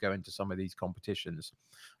drafter and you go into some of these competitions.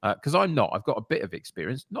 Because I've got a bit of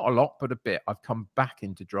experience, not a lot, but a bit. I've come back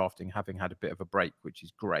into drafting, having had a bit of a break, which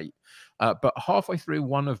is great. But halfway through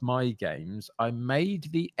one of my games, I made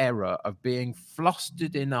the error of being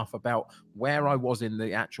flustered enough about where I was in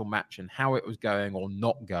the actual match and how it was going or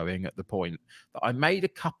not going at the point that I made a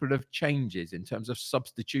couple of changes in terms of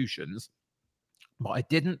substitutions, but I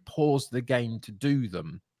didn't pause the game to do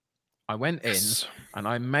them. I went in and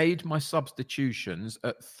I made my substitutions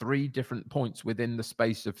at 3 different points within the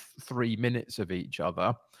space of 3 minutes of each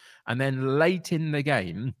other. And then late in the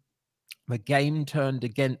game turned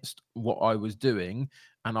against what I was doing,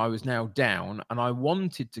 and I was now down, and I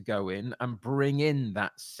wanted to go in and bring in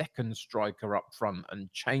that second striker up front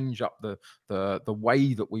and change up the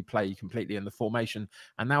way that we play completely in the formation.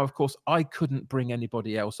 And now, of course, I couldn't bring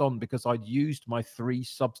anybody else on because I'd used my 3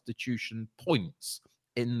 substitution points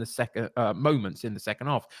in the second moments in the second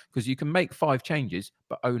half, because you can make 5 changes,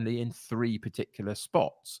 but only in 3 particular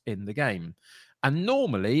spots in the game. And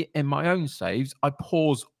normally in my own saves, I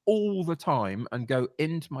pause all the time and go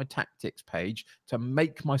into my tactics page to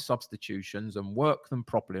make my substitutions and work them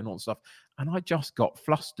properly and all that stuff. And I just got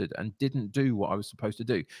flustered and didn't do what I was supposed to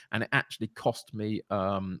do. And it actually cost me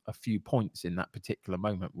a few points in that particular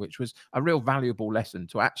moment, which was a real valuable lesson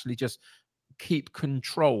to actually just keep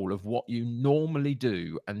control of what you normally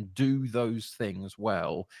do and do those things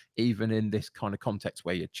well, even in this kind of context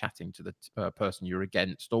where you're chatting to the person you're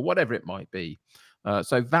against or whatever it might be.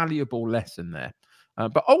 So valuable lesson there.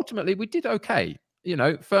 But ultimately, we did okay. You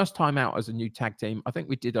know, first time out as a new tag team, I think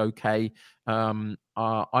we did okay.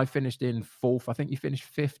 I finished in 4th. I think you finished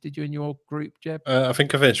 5th. Did you in your group, Jeb? I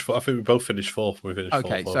think I think we both finished 4th. We finished 4th.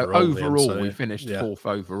 Okay, so overall, we finished 4th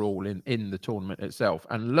overall in the tournament itself,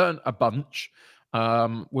 and learned a bunch.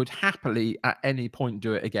 Would happily at any point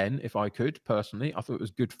do it again if I could. Personally, I thought it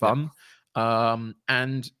was good fun.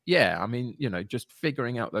 And yeah, I mean, you know, just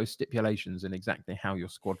figuring out those stipulations and exactly how your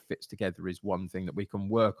squad fits together is one thing that we can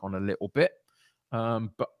work on a little bit.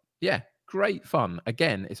 But yeah, great fun.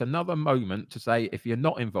 Again, it's another moment to say, if you're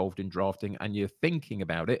not involved in drafting and you're thinking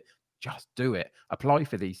about it, just do it. Apply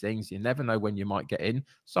for these things. You never know when you might get in.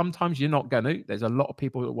 Sometimes you're not going to. There's a lot of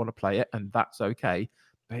people that want to play it, and that's okay.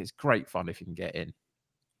 But it's great fun if you can get in.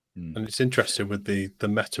 And it's interesting with the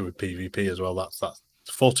meta with PvP as well. That's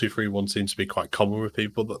 4-2-3-1 seems to be quite common with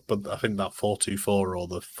people, but I think that 4-2-4 or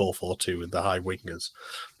the 4-4-2 with the high wingers,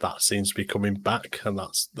 that seems to be coming back, and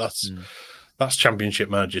that's Championship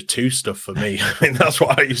Manager 2 stuff for me. I mean, that's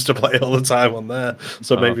what I used to play all the time on there.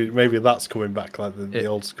 So maybe that's coming back like the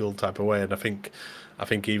old school type of way. And I think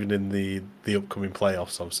even in the upcoming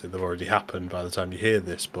playoffs, obviously they've already happened by the time you hear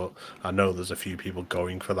this, but I know there's a few people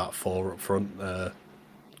going for that 4 up front,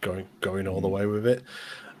 going all the way with it.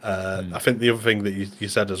 I think the other thing that you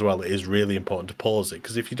said as well, it is really important to pause it,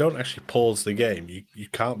 because if you don't actually pause the game, you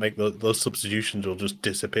can't make those substitutions will just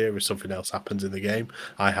disappear if something else happens in the game.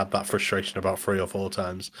 I had that frustration about 3 or 4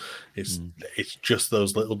 times. It's just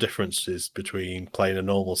those little differences between playing a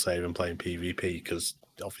normal save and playing PvP, because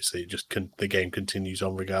obviously the game continues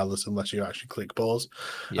on regardless unless you actually click pause.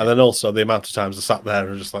 And then also the amount of times I sat there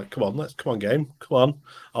and just like, come on game, come on.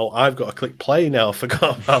 Oh, I've got to click play now. I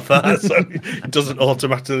forgot about that. So it doesn't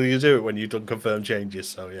automatically do it when you've done confirm changes.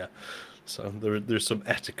 So yeah, so there's some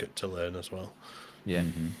etiquette to learn as well. Yeah.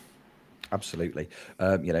 Absolutely.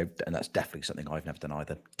 You know, and that's definitely something I've never done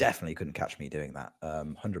either. Definitely couldn't catch me doing that.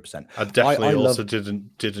 100%. I definitely also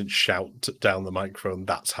didn't shout down the microphone,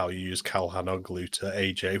 that's how you use Calhanoglu to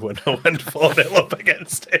AJ when I went 4-0 up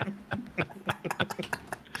against him.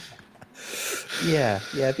 Yeah,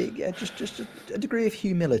 just a degree of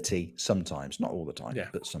humility sometimes, not all the time,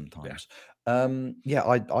 but sometimes.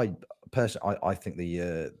 I personally, I think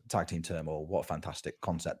the tag team turmoil, what a fantastic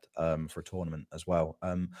concept for a tournament as well.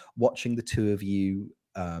 Watching the two of you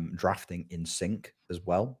drafting in sync as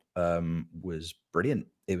well was brilliant.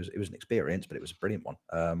 It was an experience, but it was a brilliant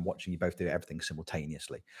one. Watching you both do everything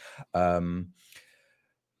simultaneously.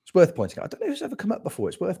 It's worth pointing out. I don't know if it's ever come up before.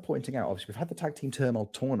 It's worth pointing out. Obviously, we've had the Tag Team Turmoil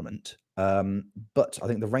tournament, but I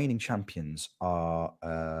think the reigning champions are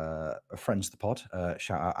friends of the pod.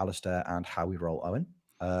 Shout out Alistair and How We Roll Owen.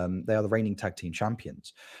 They are the reigning tag team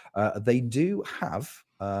champions. They do have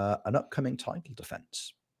an upcoming title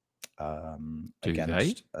defense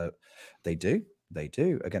against. They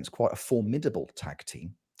do against quite a formidable tag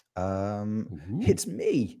team. It's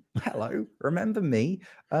me. Hello, remember me?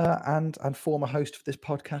 And former host of this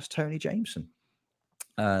podcast, Tony Jameson.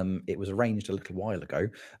 It was arranged a little while ago,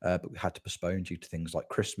 but we had to postpone due to things like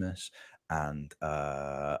Christmas and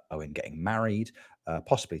Owen getting married,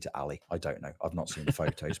 possibly to Ali. I don't know. I've not seen the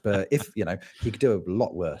photos, but if he could do a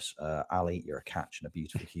lot worse. Ali, you're a catch and a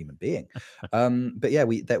beautiful human being. But yeah,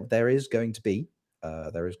 there is going to be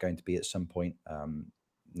at some point.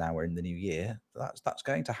 Now we're in the new year. That's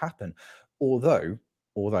going to happen. Although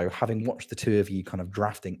having watched the two of you kind of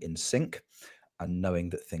drafting in sync, and knowing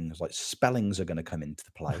that things like spellings are going to come into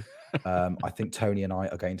the play, I think Tony and I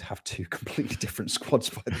are going to have two completely different squads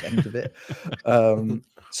by the end of it.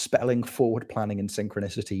 Spelling, forward planning, and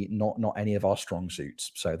synchronicity, not any of our strong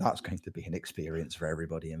suits. So that's going to be an experience for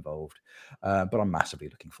everybody involved. But I'm massively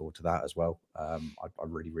looking forward to that as well. I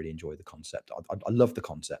really, really enjoy the concept. I love the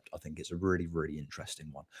concept. I think it's a really, really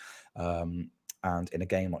interesting one. And in a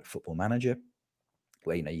game like Football Manager,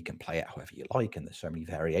 where you can play it however you like, and there's so many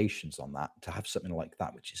variations on that, to have something like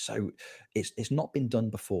that, which is it's not been done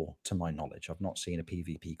before, to my knowledge. I've not seen a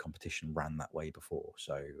PvP competition ran that way before.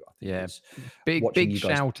 So I think big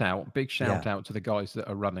shout out to the guys that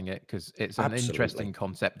are running it, because it's an interesting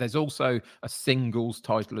concept. There's also a singles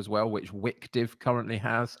title as well, which Wickdiv currently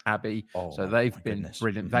has, Abby. So they've been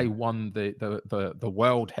brilliant. They won the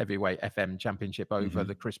World Heavyweight FM Championship over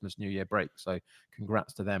the Christmas New Year break. So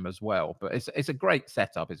congrats to them as well. But it's a great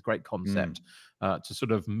setup. It's a great concept to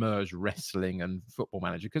sort of merge wrestling and Football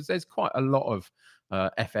Manager, because there's quite a lot of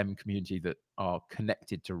FM community that are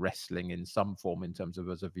connected to wrestling in some form, in terms of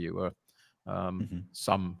as a viewer.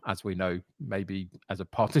 Some, as we know, maybe as a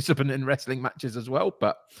participant in wrestling matches as well,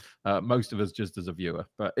 but most of us just as a viewer.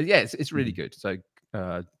 But yeah, it's really good. So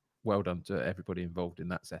well done to everybody involved in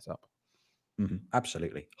that setup.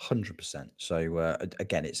 Absolutely, 100%. So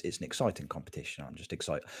again, it's an exciting competition. I'm just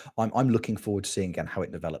excited. I'm looking forward to seeing again how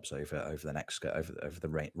it develops over the next over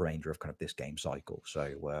the range of kind of this game cycle.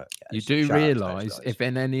 So you do realise, if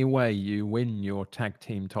in any way you win your tag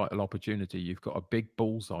team title opportunity, you've got a big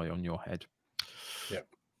bullseye on your head. Yeah,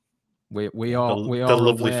 we are the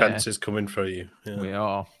lovely fences coming for you. Yeah. We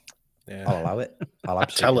are. Yeah. I'll allow it. I'll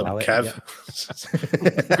absolutely allow it. Kev.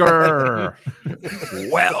 Yeah.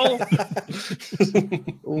 Well.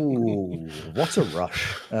 Ooh, what a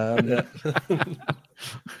rush.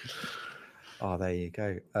 Oh, there you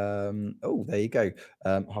go. There you go.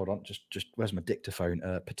 Hold on, just where's my dictaphone?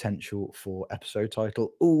 Potential for episode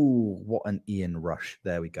title. Ooh, what an Ian Rush.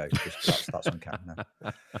 There we go. That's on camera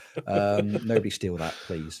now. Nobody steal that,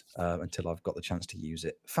 please, until I've got the chance to use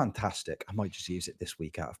it. Fantastic. I might just use it this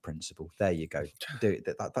week out of principle. There you go. Do it.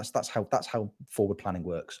 That's how forward planning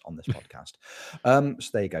works on this podcast. So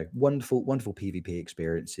there you go. Wonderful PvP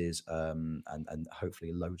experiences, and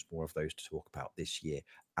hopefully loads more of those to talk about this year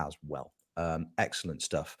as well. Excellent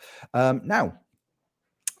stuff. Now,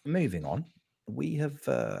 moving on, we haven't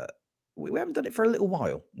done it for a little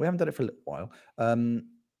while.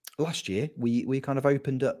 Last year, we kind of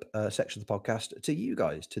opened up a section of the podcast to you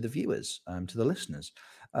guys, to the viewers, to the listeners,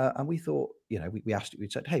 and we thought, we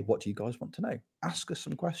said, hey, what do you guys want to know? Ask us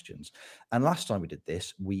some questions. And last time we did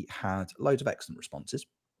this, we had loads of excellent responses,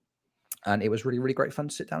 and it was really, really great fun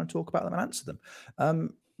to sit down and talk about them and answer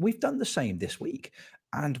them. We've done the same this week,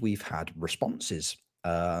 and we've had responses,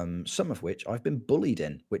 some of which I've been bullied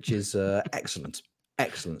in, which is excellent.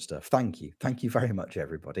 Excellent stuff. Thank you. Thank you very much,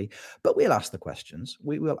 everybody. But we'll ask the questions.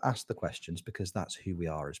 We will ask the questions because that's who we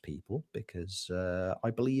are as people, because I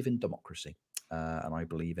believe in democracy. And I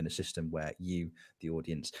believe in a system where you, the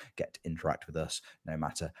audience, get to interact with us no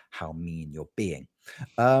matter how mean you're being.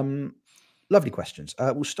 Lovely questions.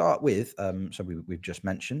 We'll start with, so we've just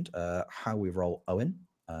mentioned how we roll Owen.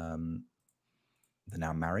 They're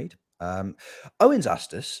now married. Owen's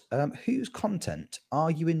asked us, whose content are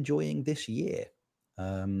you enjoying this year?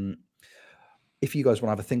 If you guys want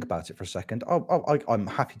to have a think about it for a second, I'm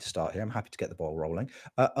happy to start here. I'm happy to get the ball rolling.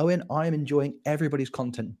 Owen, I am enjoying everybody's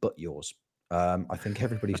content but yours. I think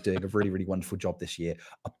everybody's doing a really, really wonderful job this year,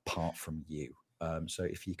 apart from you. So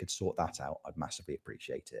if you could sort that out, I'd massively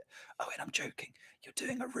appreciate it. Owen, I'm joking. You're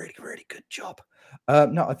doing a really, really good job.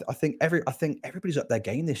 No, I think everybody's up their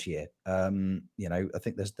game this year. I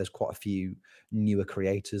think there's quite a few newer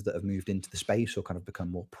creators that have moved into the space or kind of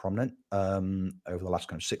become more prominent over the last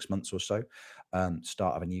kind of 6 months or so.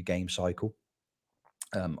 Start of a new game cycle.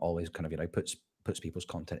 Always kind of puts people's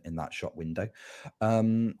content in that shop window.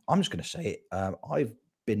 I'm just going to say it. I've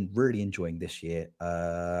been really enjoying this year.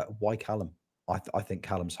 Why Callum? I think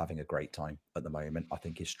Callum's having a great time at the moment. I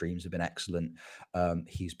think his streams have been excellent.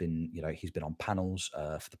 He's been on panels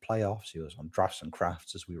for the playoffs. He was on Drafts and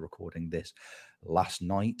Crafts as we were recording this last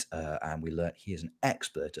night, and we learned he is an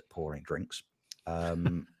expert at pouring drinks.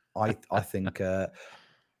 I think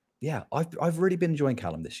Yeah, I've really been enjoying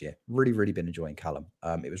Callum this year. Really, really been enjoying Callum.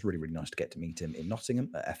 It was really, really nice to get to meet him in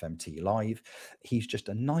Nottingham at FMT Live. He's just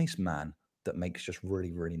a nice man that makes just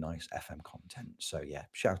really, really nice FM content. So yeah,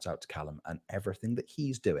 shout out to Callum and everything that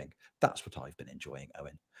he's doing. That's what I've been enjoying,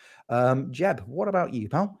 Owen. Jeb, what about you,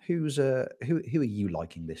 pal? Who are you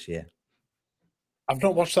liking this year? I've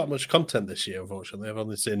not watched that much content this year, unfortunately. I've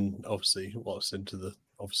only seen, obviously,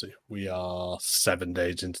 obviously, we are 7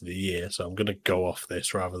 days into the year, so I'm going to go off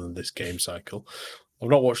this rather than this game cycle. I've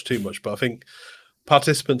not watched too much, but I think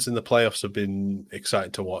participants in the playoffs have been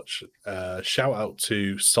exciting to watch. Shout out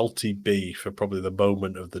to Salty B for probably the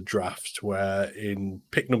moment of the draft, where in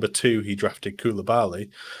pick number 2, he drafted Koulibaly,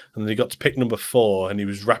 and then he got to pick number 4, and he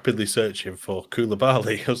was rapidly searching for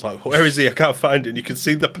Koulibaly. I was like, where is he? I can't find him. You can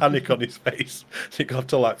see the panic on his face. He got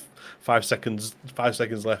to like 5 seconds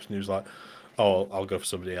left, and he was like, oh, I'll go for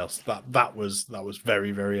somebody else. That was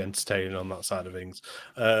very, very entertaining on that side of things.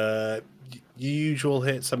 Usual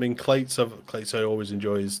hits. I mean, Clates I always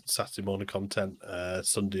enjoy his Saturday morning content,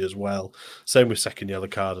 Sunday as well. Same with Second Yellow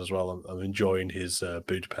Card as well. I'm enjoying his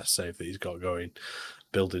Budapest save that he's got going,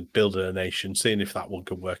 building a nation, seeing if that one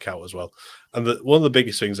can work out as well. And one of the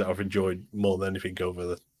biggest things that I've enjoyed more than anything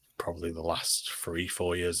over probably the last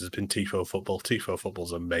 3-4 years has been Tifo Football. Tifo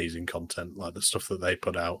Football's amazing content, like the stuff that they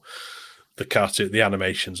put out. The cartoon, the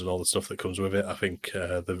animations, and all the stuff that comes with it. I think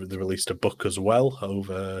they released a book as well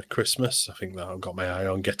over Christmas. I think that I've got my eye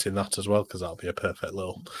on getting that as well, because that'll be a perfect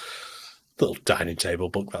little dining table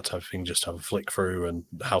book, that type of thing, just to have a flick through and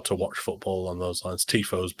how to watch football on those lines.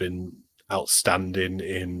 Tifo's been outstanding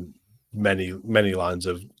in many lines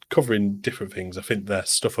of covering different things. I think their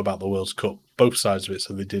stuff about the World Cup, both sides of it,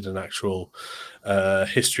 so they did an actual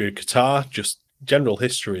history of Qatar, just general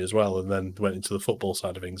history as well, and then went into the football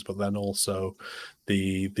side of things. But then also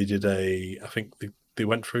they did I think they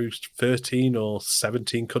went through 13 or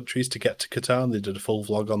 17 countries to get to Qatar, and they did a full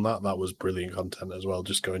vlog on that. That was brilliant content as well,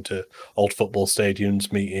 just going to old football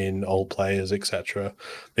stadiums, meeting old players, etc.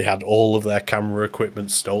 They had all of their camera equipment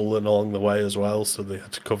stolen along the way as well, so they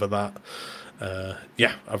had to cover that. I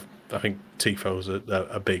think Tifo's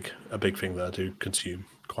a big thing that I do consume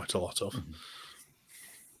quite a lot of. Mm-hmm.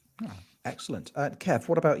 Oh, excellent. Kev,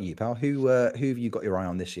 what about you, pal? Who have you got your eye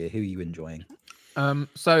on this year? Who are you enjoying?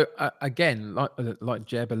 So again, like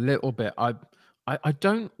Jeb, a little bit. I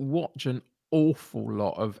don't watch an awful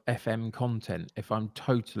lot of FM content, if I'm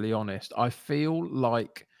totally honest. I feel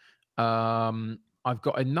like I've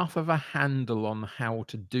got enough of a handle on how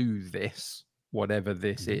to do this, whatever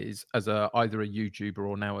this is, as either a YouTuber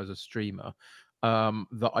or now as a streamer,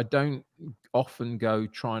 that I don't often go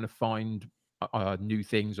trying to find new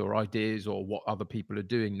things or ideas or what other people are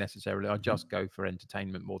doing necessarily. I just go for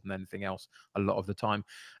entertainment more than anything else a lot of the time.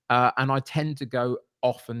 And I tend to go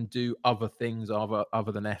off and do other things other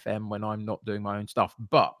than FM when I'm not doing my own stuff.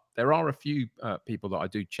 But there are a few people that I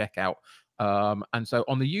do check out. And so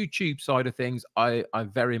on the YouTube side of things, I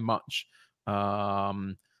very much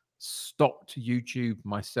stopped YouTube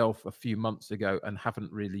myself a few months ago and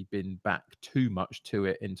haven't really been back too much to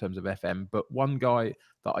it in terms of FM. But one guy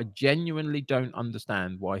that I genuinely don't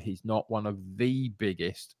understand why he's not one of the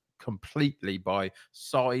biggest completely by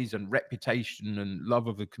size and reputation and love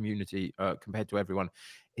of the community compared to everyone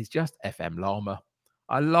is just FM Llama.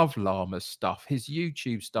 I love Llama's stuff. His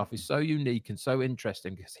YouTube stuff is so unique and so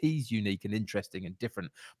interesting because he's unique and interesting and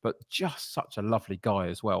different, but just such a lovely guy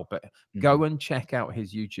as well. But go and check out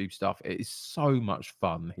his YouTube stuff. It is so much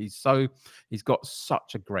fun. He's got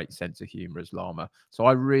such a great sense of humor as Llama. So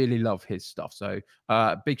I really love his stuff. So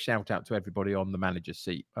big shout out to everybody on the manager's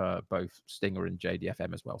seat, both Stinger and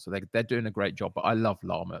JDFM as well. So they're doing a great job, but I love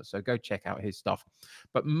Llama. So go check out his stuff.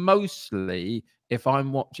 But mostly, if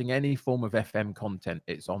I'm watching any form of FM content,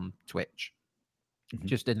 it's on Twitch,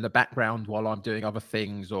 just in the background while I'm doing other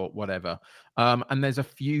things or whatever. And there's a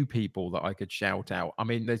few people that I could shout out. I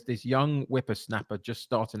mean, there's this young whippersnapper just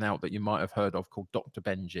starting out that you might have heard of called Dr.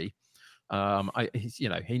 Benji.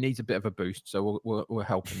 He needs a bit of a boost, so we'll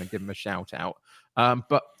help him and give him a shout out.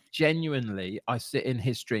 But genuinely, I sit in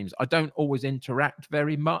his streams. I don't always interact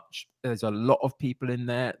very much. There's a lot of people in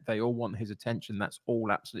there. They all want his attention. That's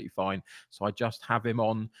all absolutely fine. So I just have him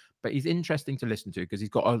on. But he's interesting to listen to because he's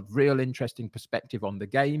got a real interesting perspective on the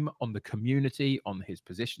game, on the community, on his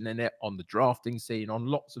position in it, on the drafting scene, on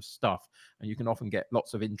lots of stuff. And you can often get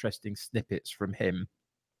lots of interesting snippets from him.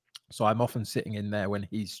 So I'm often sitting in there when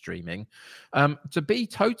he's streaming. To be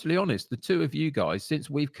totally honest, the two of you guys, since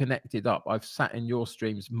we've connected up, I've sat in your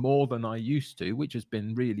streams more than I used to, which has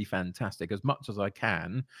been really fantastic, as much as I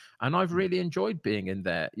can. And I've really enjoyed being in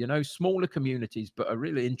there. You know, smaller communities, but a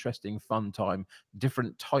really interesting, fun time.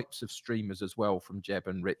 Different types of streamers as well from Jeb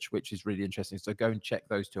and Rich, which is really interesting. So go and check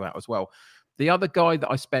those two out as well. The other guy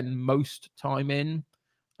that I spend most time in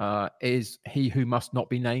is He Who Must Not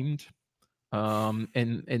Be Named.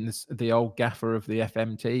 In the old gaffer of the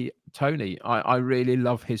FMT, Tony. I really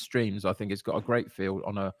love his streams. I think it's got a great feel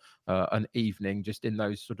on an evening, just in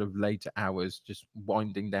those sort of later hours, just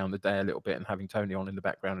winding down the day a little bit and having Tony on in the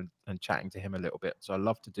background and chatting to him a little bit. So I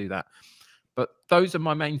love to do that. But those are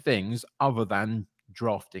my main things, other than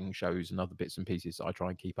drafting shows and other bits and pieces that I try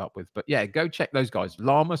and keep up with. But yeah, go check those guys.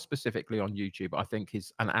 Llama specifically on YouTube, I think,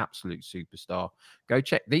 is an absolute superstar. Go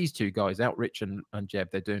check these two guys out, Rich and Jeb.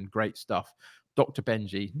 They're doing great stuff. Dr.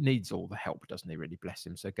 Benji needs all the help, doesn't he? Really, bless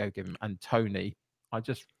him. So go give him. And Tony,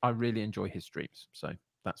 I really enjoy his streams. So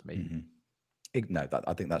that's me. Mm-hmm. No,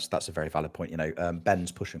 I think that's a very valid point. You know,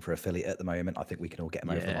 Ben's pushing for affiliate at the moment. I think we can all get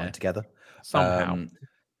him over the line together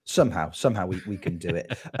somehow we can do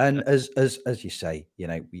it. And as you say, you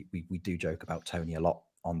know, we do joke about Tony a lot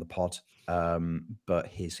on the pod, but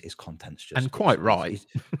his content's just, and quite right,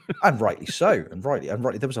 and rightly so, and rightly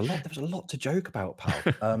there was a lot to joke about,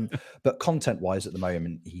 pal. But content wise at the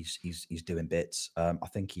moment, he's doing bits. I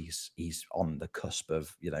think he's on the cusp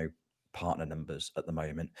of, you know, partner numbers at the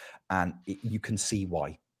moment, and you can see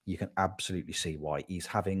why. You can absolutely see why. He's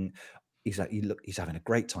having a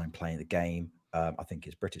great time playing the game. I think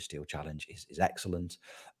his British Steel Challenge is excellent.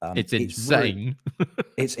 It's insane.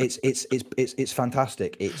 It's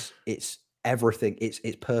fantastic. It's everything.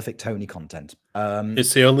 It's perfect Tony content.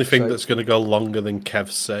 It's the only thing that's going to go longer than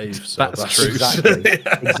Kev's save. So that's true.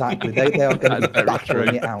 Exactly. They are going to be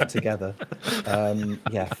battling it out together.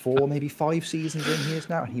 4, maybe 5 seasons in here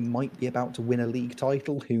now. He might be about to win a league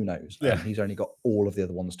title. Who knows? Yeah. He's only got all of the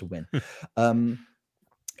other ones to win.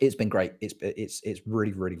 It's been great. It's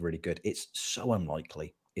really, really, really good. It's so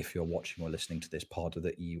unlikely, if you're watching or listening to this pod,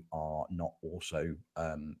 that you are not also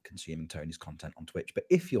consuming Tony's content on Twitch. But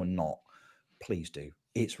if you're not, please do.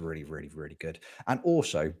 It's really, really, really good. And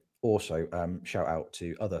also shout out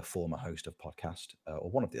to other former host of podcast, or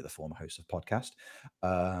one of the other former hosts of podcast,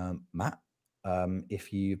 Matt.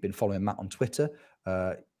 If you've been following Matt on Twitter,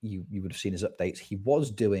 you would have seen his updates. He was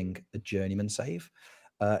doing a journeyman save.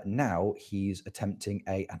 Now he's attempting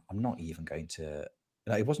I'm not even going to.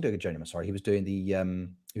 No, he wasn't doing a journeyman. Sorry, he was doing the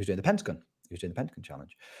pentagon. He was doing the pentagon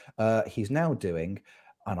challenge. He's now doing,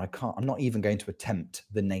 and I'm not even going to attempt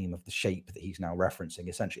the name of the shape that he's now referencing.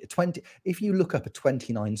 Essentially, if you look up a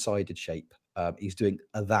 29-sided shape, he's doing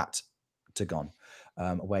that tagon,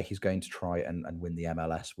 where he's going to try and win the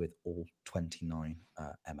MLS with all 29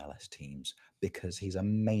 MLS teams, because he's a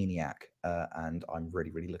maniac, and I'm really,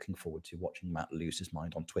 really looking forward to watching Matt lose his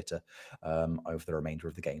mind on Twitter over the remainder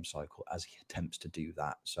of the game cycle as he attempts to do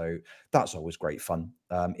that. So that's always great fun.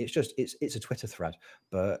 It's a Twitter thread,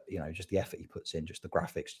 but you know, just the effort he puts in, just the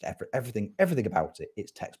graphics, everything about it,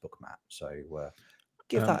 it's textbook Matt. So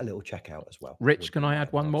give that a little check out as well. Rich, can I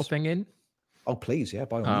add one more thing in? Oh, please, yeah,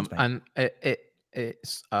 by all means, mate. And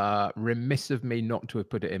it's remiss of me not to have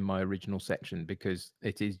put it in my original section, because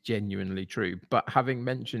it is genuinely true. But having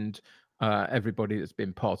mentioned everybody that's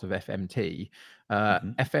been part of FMT,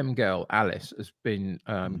 FM girl Alice has been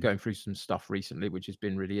going through some stuff recently, which has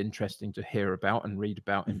been really interesting to hear about and read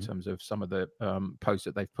about in terms of some of the posts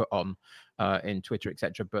that they've put on in Twitter,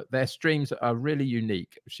 etc. But their streams are really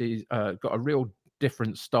unique. She's got a real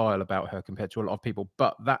different style about her compared to a lot of people,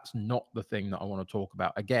 but that's not the thing that I want to talk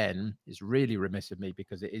about. Again, it's really remiss of me,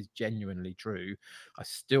 because it is genuinely true. I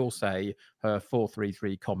still say her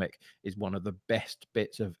 433 comic is one of the best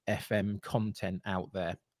bits of FM content out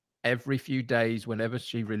there. Every few days, whenever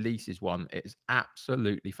she releases one, it's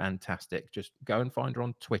absolutely fantastic. Just go and find her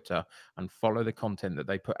on Twitter and follow the content that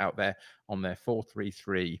they put out there on their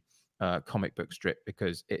 433 comic book strip,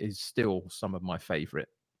 because it is still some of my favorite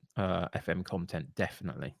FM content,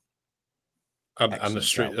 definitely. And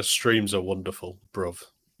the streams are wonderful, bruv.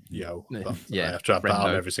 Yo, yeah, I have to add that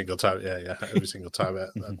on every single time. Yeah, every single time.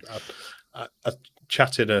 I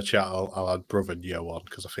chat in a chat, I'll add bruv and yo on,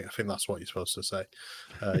 because I think that's what you're supposed to say.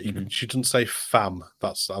 She doesn't say fam.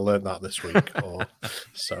 I learned that this week,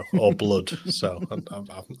 or blood. So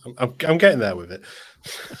I'm getting there with it.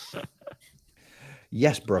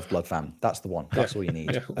 Yes, bruv, blood fam. That's the one. That's all you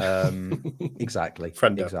need. Exactly.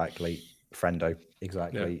 Friendo. Exactly. Friendo.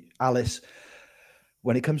 Exactly. Yeah. Alice,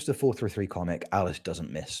 when it comes to 433 comic, Alice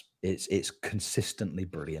doesn't miss. It's consistently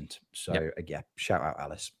brilliant. So yeah, shout out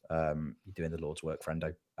Alice. You're doing the Lord's work,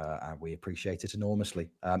 friendo, and we appreciate it enormously.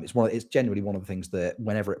 It's genuinely one of the things that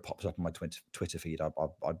whenever it pops up on my Twitter feed,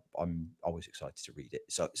 I'm always excited to read it.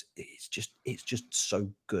 So it's just so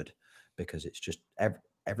good because it's just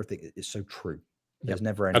everything is so true. There's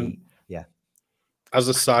never any As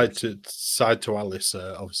a side to Alice,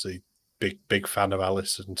 obviously. Big fan of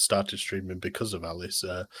Alice and started streaming because of Alice.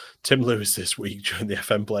 Tim Lewis this week during the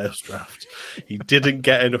FM playoffs draft, he didn't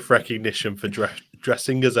get enough recognition for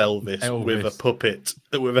dressing as Elvis with a puppet,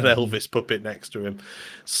 with an Elvis puppet next to him.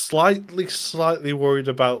 Slightly worried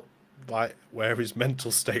about like where his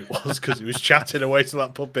mental state was because he was chatting away to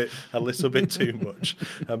that puppet a little bit too much.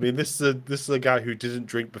 I mean, this is a guy who didn't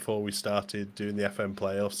drink before we started doing the FM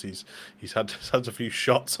playoffs. He's had a few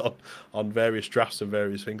shots on various drafts and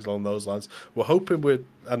various things along those lines. We're hoping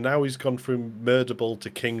and now he's gone from murder ball to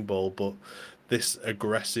king ball, but this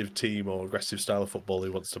aggressive team or aggressive style of football he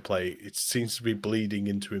wants to play, it seems to be bleeding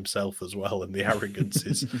into himself as well, and the arrogance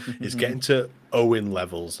is getting to Owen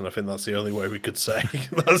levels, and I think that's the only way we could say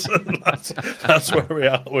that's where we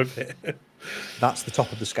are with it. That's the top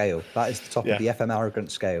of the scale. That is the top of the FM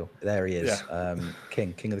arrogant scale. There he is,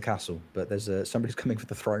 king of the castle. But there's somebody's coming for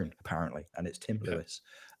the throne apparently, and it's Tim Lewis.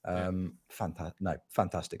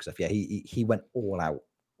 Fantastic stuff. Yeah, he went all out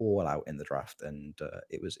in the draft, and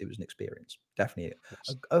it was an experience. Definitely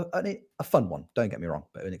a fun one. Don't get me wrong,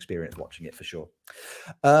 but an experience watching it for sure.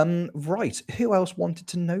 Right, who else wanted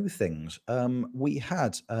to know things? We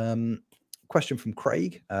had question from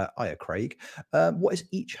Craig. Hiya, Craig. What is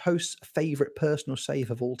each host's favorite personal save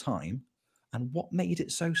of all time, and what made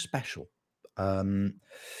it so special? Again,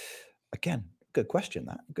 good question.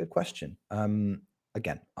 Good question.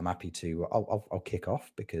 Again, I'm happy to. I'll kick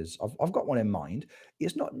off because I've got one in mind.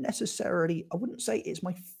 It's not necessarily. I wouldn't say it's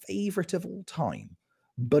my favorite of all time,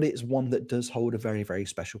 but it's one that does hold a very, very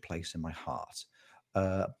special place in my heart.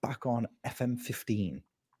 Back on FM 15,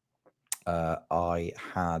 I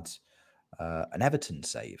had an Everton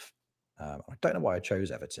save. I don't know why I chose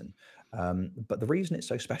Everton, but the reason it's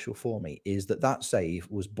so special for me is that save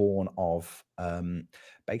was born of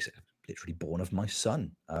basically. Literally born of my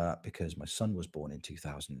son, because my son was born in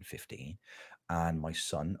 2015, and my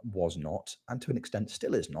son was not, and to an extent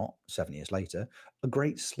still is not, 7 years later, a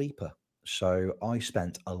great sleeper. So I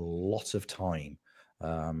spent a lot of time,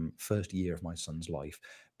 first year of my son's life,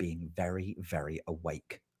 being very, very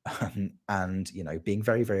awake. And being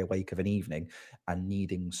very, very awake of an evening and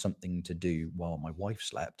needing something to do while my wife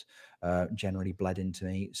slept generally bled into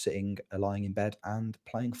me lying in bed and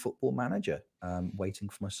playing Football Manager, waiting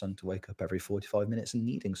for my son to wake up every 45 minutes and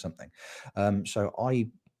needing something. So I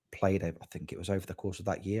played, I think it was over the course of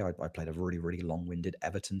that year, I played a really, really long-winded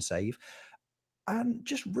Everton save and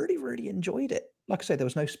just really, really enjoyed it. Like I say, there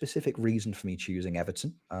was no specific reason for me choosing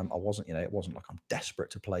Everton. I wasn't, it wasn't like I'm desperate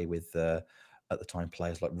to play with at the time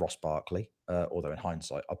players like Ross Barkley, although in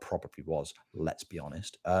hindsight I probably was, let's be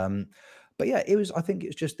honest. But yeah, I think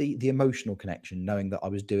it's just the emotional connection, knowing that I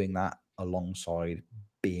was doing that alongside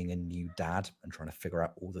being a new dad and trying to figure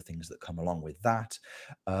out all the things that come along with that.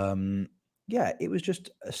 Yeah, it was just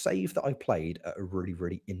a save that I played at a really,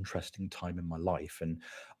 really interesting time in my life. And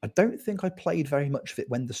I don't think I played very much of it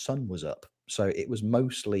when the sun was up. So it was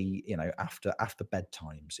mostly, after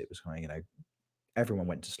bedtimes. It was kind of, everyone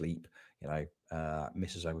went to sleep.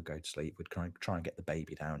 Mrs. O would go to sleep. We'd try and get the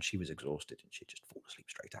baby down. She was exhausted and she'd just fall asleep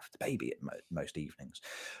straight after the baby at most evenings.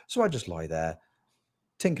 So I'd just lie there,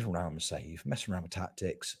 tinkering around with save, messing around with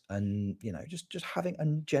tactics, and just having,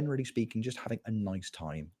 and generally speaking, just having a nice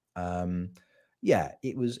time. Yeah,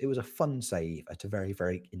 it was a fun save at a very,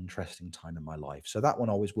 very interesting time in my life. So that one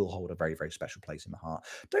always will hold a very, very special place in my heart.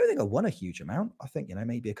 Don't think I won a huge amount. I think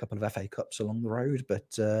maybe a couple of FA Cups along the road, but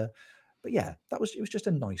yeah, it was just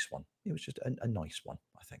a nice one. It was just a nice one,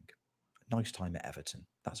 I think. A nice time at Everton.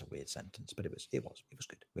 That's a weird sentence, but it was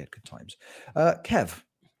good. We had good times. Kev,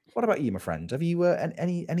 what about you, my friend? Have you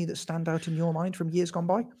any that stand out in your mind from years gone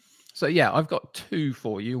by? So yeah, I've got two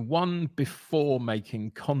for you. One before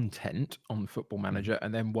making content on Football Manager,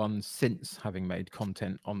 and then one since having made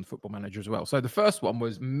content on Football Manager as well. So the first one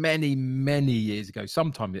was many, many years ago,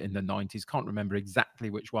 sometime in the 90s. Can't remember exactly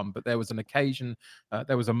which one, but there was an occasion,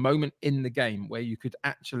 there was a moment in the game where you could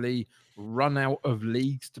actually run out of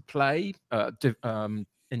leagues to play,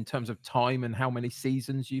 in terms of time and how many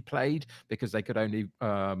seasons you played, because they could only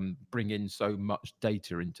bring in so much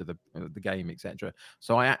data into the game, etc.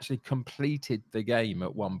 So I actually completed the game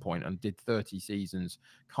at one point and did 30 seasons.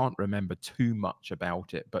 Can't remember too much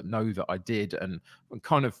about it, but know that I did, and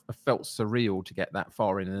kind of felt surreal to get that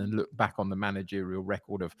far in and then look back on the managerial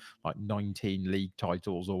record of like 19 league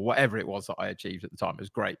titles or whatever it was that I achieved at the time. It was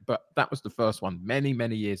great. But that was the first one many,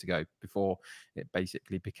 many years ago, before it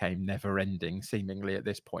basically became never ending, seemingly at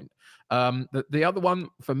this point. The other one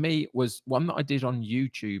for me was one that I did on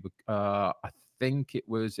YouTube. I think it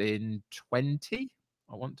was in 20,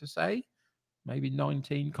 I want to say. Maybe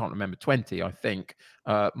 19, can't remember, 20, I think.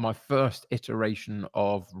 My first iteration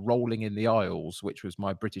of Rolling in the Isles, which was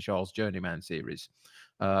my British Isles Journeyman series.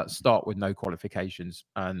 Start with no qualifications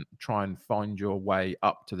and try and find your way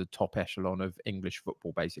up to the top echelon of English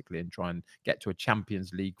football, basically, and try and get to a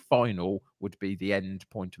Champions League final would be the end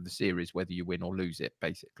point of the series, whether you win or lose it,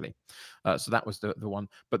 basically. So that was the one.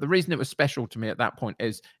 But the reason it was special to me at that point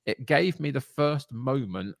is it gave me the first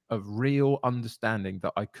moment of real understanding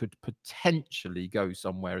that I could potentially go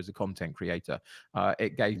somewhere as a content creator.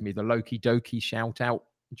 It gave me the Loki Doki shout out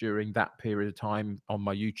during that period of time on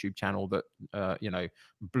my YouTube channel that,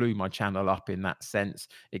 blew my channel up in that sense.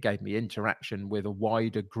 It gave me interaction with a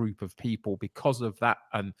wider group of people because of that.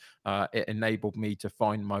 And it enabled me to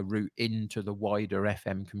find my route into the wider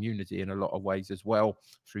FM community in a lot of ways as well,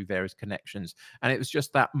 through various connections. And it was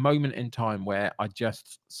just that moment in time where I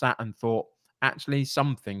just sat and thought, actually,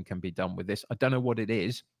 something can be done with this. I don't know what it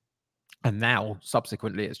is. And now,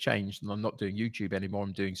 subsequently, it's changed, and I'm not doing YouTube anymore.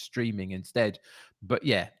 I'm doing streaming instead. But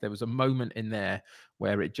yeah, there was a moment in there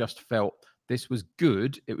where it just felt this was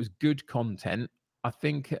good. It was good content. I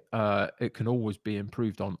think it can always be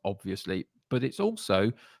improved on, obviously. But it's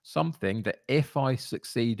also something that if I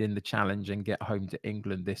succeed in the challenge and get home to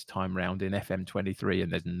England this time round in FM23,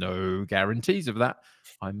 and there's no guarantees of that,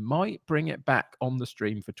 I might bring it back on the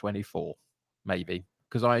stream for 24, maybe,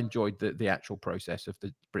 because I enjoyed the actual process of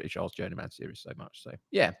the British Isles Journeyman series so much. So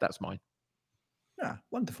yeah, that's mine. Yeah,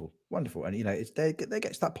 wonderful, wonderful. And it's there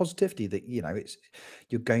gets that positivity that it's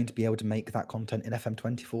you're going to be able to make that content in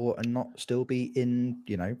FM24 and not still be in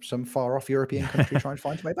some far off European country trying to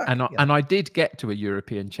find your way back. And I did get to a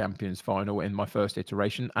European Champions final in my first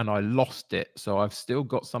iteration, and I lost it. So I've still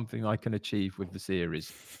got something I can achieve with the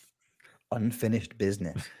series. Unfinished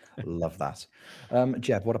business. Love that.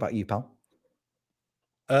 Jeb, what about you, pal?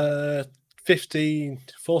 14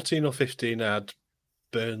 or 15, I had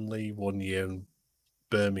Burnley one year and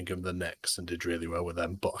Birmingham the next, and did really well with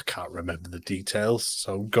them, but I can't remember the details.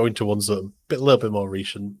 So I'm going to ones that are a little bit more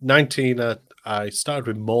recent. 19, I started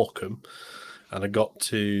with Morecambe, and I got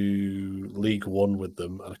to League One with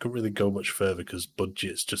them, and I couldn't really go much further because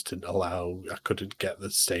budgets just didn't allow. I couldn't get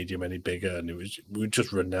the stadium any bigger, and we were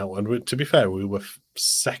just running out. And to be fair, we were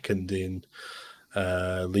second in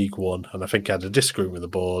League One, and I think I had a disagreement with the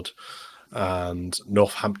board, and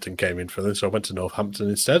Northampton came in for them, so I went to Northampton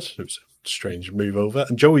instead. It was a strange move over,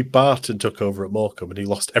 and Joey Barton took over at Morecambe, and he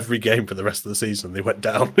lost every game for the rest of the season. They went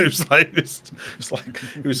down. It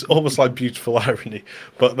was almost like beautiful irony.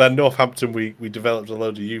 But then Northampton, we developed a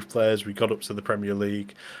load of youth players. We got up to the Premier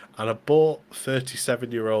League, and I bought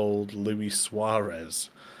 37-year-old Luis Suarez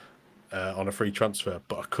on a free transfer,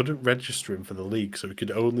 but I couldn't register him for the league, so he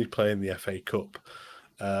could only play in the FA Cup.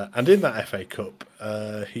 And in that FA Cup,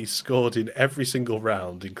 he scored in every single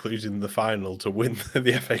round, including the final, to win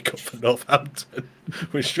the FA Cup for Northampton,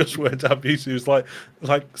 which just worked out beautifully. It was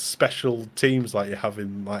like special teams like you have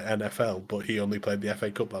in like NFL, but he only played the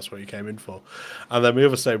FA Cup. That's what he came in for. And then the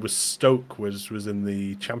other side was Stoke was in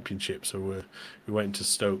the Championship, so we went to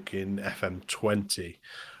Stoke in FM20,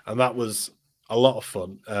 and that was a lot of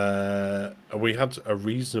fun. And we had a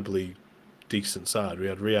reasonably decent side. We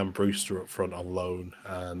had Rhian Brewster up front on loan,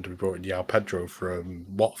 and we brought in João Pedro from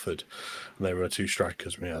Watford, and they were two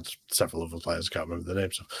strikers. We had several other players, I can't remember the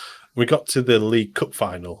names of. We got to the League Cup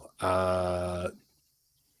final. We got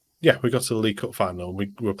to the League Cup final.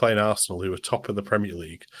 We were playing Arsenal, who were top of the Premier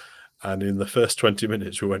League, and in the first 20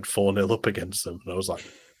 minutes we went 4-0 up against them, and I was like,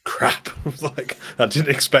 crap. I didn't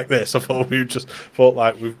expect this. I thought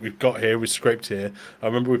we've got here, we scraped here. I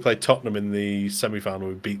remember we played Tottenham in the semi-final.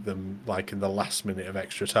 We beat them like in the last minute of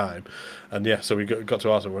extra time, and so we got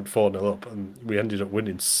to Arsenal, went 4-0 up, and we ended up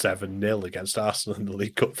winning 7-0 against Arsenal in the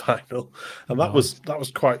League Cup final, and that was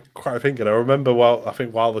quite a thing. And I remember while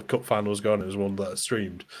the cup final was going, it was one that I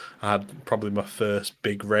streamed. I had probably my first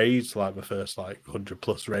big raid, like my first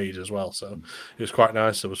 100+ raid as well. So it was quite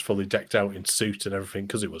nice. I was fully decked out in suit and everything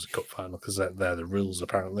because it was a cup final, because they're the rules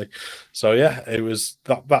apparently. So yeah, it was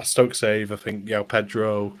that Stoke save. I think João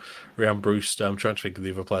Pedro, Ryan Brewster. I'm trying to think of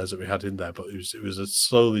the other players that we had in there, but it was a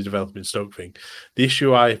slowly developing Stoke thing. The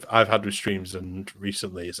issue I've had with streams and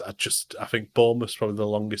recently is I think Bournemouth's probably the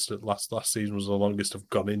longest. Last season was the longest I've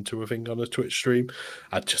gone into a thing on a Twitch stream.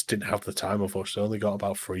 I just didn't have the time, unfortunately. I only got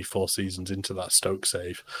about 3-4 seasons into that Stoke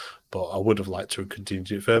save, but I would have liked to have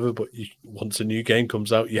continued it further. But once a new game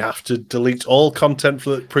comes out, you have to delete all content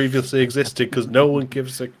that previously existed because no one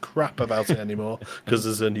gives a crap about it anymore because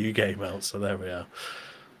there's a new game out. So there we are.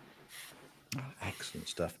 Excellent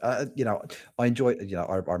stuff. You know, I enjoy. You know,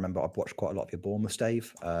 I remember I've watched quite a lot of your Bournemouth,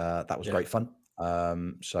 Dave. That was great fun.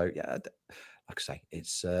 So yeah, like I say,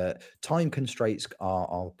 it's time constraints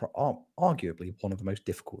are arguably one of the most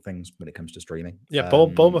difficult things when it comes to streaming. Yeah,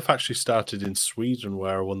 Bournemouth actually started in Sweden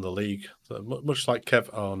where I won the league. So much like Kev.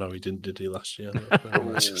 Oh no, he didn't, did he, last year?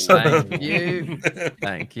 Thank you.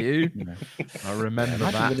 Thank you. I remember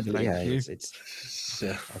that.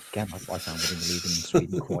 Again, I found winning the league in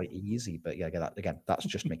Sweden quite easy, but yeah, that's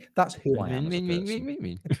just me. That's who I am. There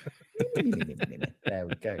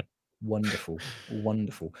we go. Wonderful.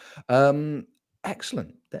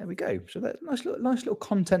 Excellent. There we go. So that nice little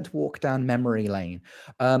content walk down memory lane.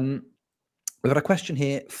 We've got a question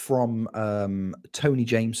here from Tony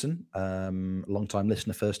Jameson, long-time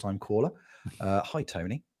listener, first-time caller. Hi,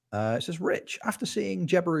 Tony. It says, Rich, after seeing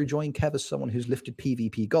Jebaru join Kev as someone who's lifted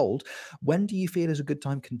PvP gold, when do you feel is a good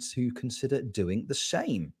time to consider doing the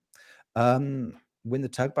same? Win the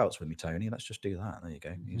tag belts with me, Tony. Let's just do that. There you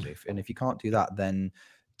go. Easy. And if you can't do that, then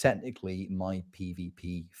technically my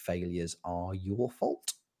PvP failures are your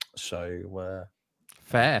fault. So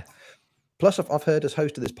fair. Plus, I've heard as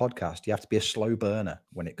host of this podcast, you have to be a slow burner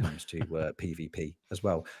when it comes to PvP as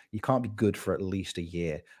well. You can't be good for at least a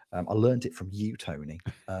year. I learned it from you, Tony.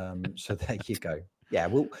 So there you go. Yeah,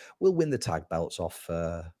 we'll win the tag belts off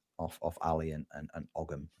Ali and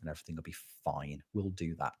Ogham, and everything will be fine. We'll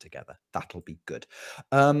do that together. That'll be good.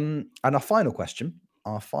 And our final question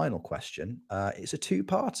is a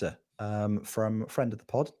two-parter from friend of the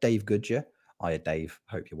pod, Dave Goodyear. Hiya, Dave.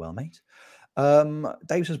 Hope you're well, mate.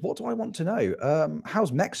 Dave says, what do I want to know?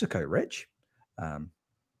 How's Mexico, Rich?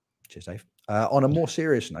 Cheers, Dave. On a more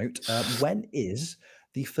serious note, when is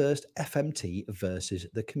the first FMT versus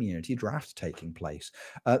the community draft taking place?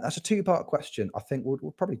 That's a two-part question. I think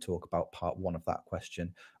we'll probably talk about part one of that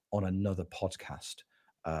question on another podcast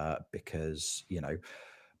because, you know,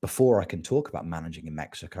 before I can talk about managing in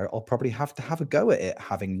Mexico, I'll probably have to have a go at it,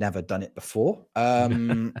 having never done it before.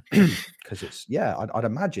 Because I'd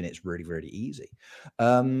imagine it's really, really easy.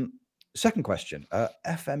 Second question,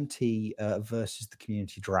 FMT versus the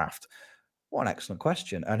community draft. What an excellent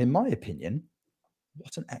question. And in my opinion,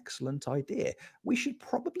 what an excellent idea. We should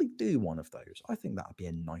probably do one of those. I think that would be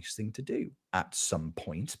a nice thing to do at some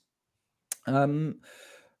point.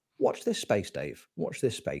 Watch this space, Dave. Watch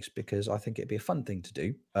this space, because I think it'd be a fun thing to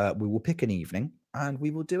do. We will pick an evening and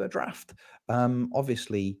we will do a draft.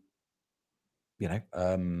 Obviously, you know,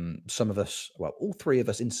 some of us, well, all three of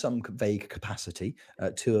us in some vague capacity,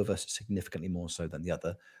 two of us significantly more so than the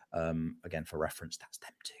other. Again, for reference, that's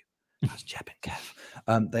them two. That's Jeb and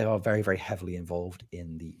Kev. They are very, very heavily involved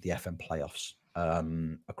in the FM playoffs,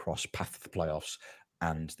 across Path of the Playoffs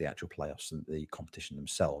and the actual playoffs and the competition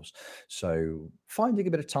themselves. So finding a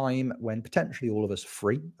bit of time when potentially all of us are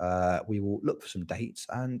free, we will look for some dates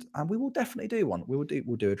and we will definitely do one. We'll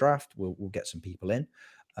do a draft. We'll get some people in.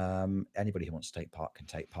 Anybody who wants to take part can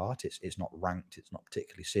take part. It's not ranked. It's not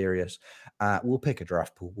particularly serious. We'll pick a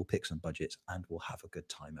draft pool. We'll pick some budgets and we'll have a good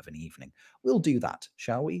time of an evening. We'll do that,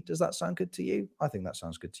 shall we? Does that sound good to you? I think that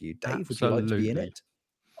sounds good to you. Dave, Absolutely. Would you like to be in it?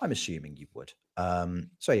 I'm assuming you would.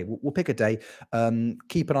 So yeah, we'll pick a day.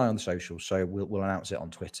 Keep an eye on the socials. So we'll announce it on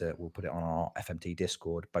Twitter. We'll put it on our FMT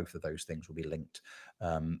Discord. Both of those things will be linked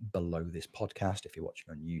below this podcast. If you're watching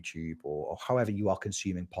on YouTube or however you are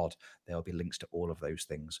consuming pod, there will be links to all of those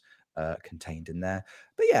things contained in there.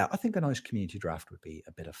 But yeah, I think a nice community draft would be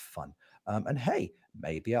a bit of fun. And hey,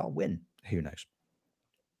 maybe I'll win. Who knows?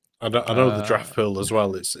 I know the draft pool as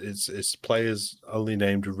well. It's players only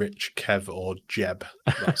named Rich, Kev, or Jeb.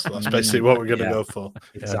 That's basically what we're going to go for.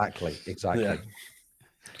 Exactly. Yeah.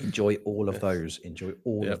 Enjoy all of those. Enjoy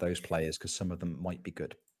all of those players because some of them might be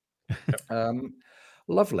good.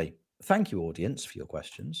 Lovely. Thank you, audience, for your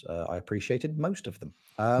questions. I appreciated most of them.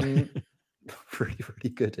 Really, really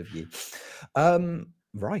good of you.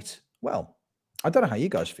 Right. Well, I don't know how you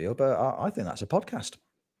guys feel, but I think that's a podcast.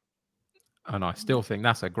 And I still think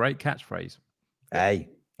that's a great catchphrase. Hey,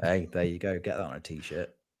 there you go. Get that on a t-shirt.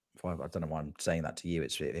 I don't know why I'm saying that to you.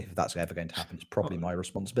 If that's ever going to happen, it's probably my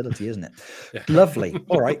responsibility, isn't it? Yeah. Lovely.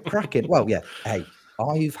 All right, cracking. Well, yeah. Hey,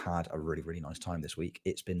 I've had a really, really nice time this week.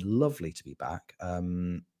 It's been lovely to be back. I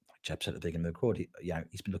Jeb said at the beginning of the record,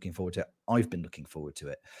 he's been looking forward to it. I've been looking forward to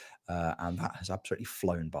it. And that has absolutely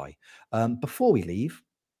flown by. Before we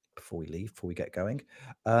get going,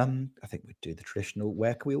 I think we'd do the traditional,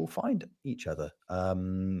 where can we all find each other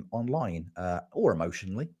online or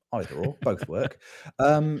emotionally, either or, both work.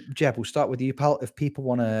 Jeb, we'll start with you, pal. If people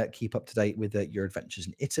want to keep up to date with your adventures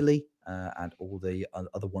in Italy and all the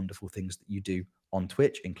other wonderful things that you do on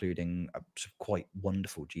Twitch, including some quite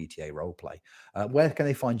wonderful GTA roleplay, where can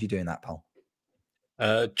they find you doing that, pal?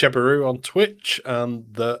 Jebaroo on Twitch and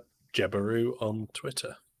the Jebaroo on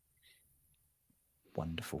Twitter.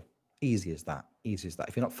 Wonderful. Easy as that.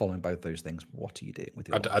 If you're not following both those things, what are you doing with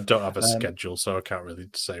your I don't have a schedule, so I can't really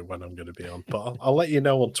say when I'm going to be on. But I'll let you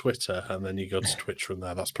know on Twitter, and then you go to Twitch from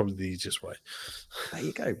there. That's probably the easiest way. There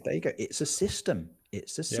you go. It's a system.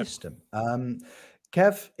 Kev,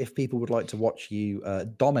 if people would like to watch you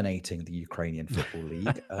dominating the Ukrainian Football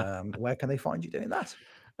League, where can they find you doing that?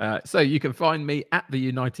 So you can find me at the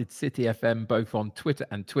United City FM, both on Twitter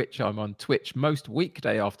and Twitch. I'm on Twitch most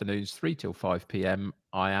weekday afternoons, 3 till 5 p.m.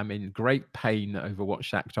 I am in great pain over what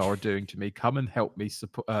Shakhtar are doing to me. Come and help me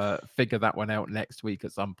figure that one out next week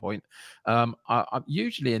at some point. I'm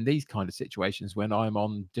usually in these kind of situations when I'm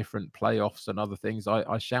on different playoffs and other things,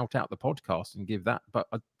 I shout out the podcast and give that, but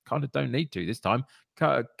I kind of don't need to this time.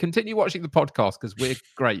 Continue watching the podcast because we're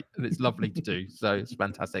great and it's lovely to do. So it's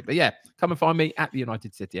fantastic. But yeah, come and find me at the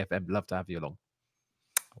United City FM. Love to have you along.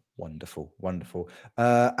 Wonderful.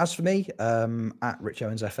 As for me, at Rich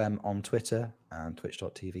Owens FM on Twitter and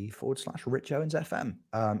twitch.tv/Rich Owens FM.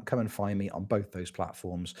 Come and find me on both those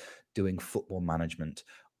platforms doing football management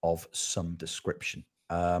of some description.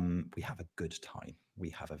 We have a good time. We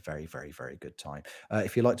have a very, very, very good time.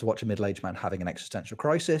 If you like to watch a middle-aged man having an existential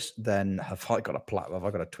crisis, then have I got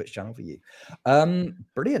a Twitch channel for you?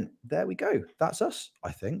 Brilliant. There we go. That's us,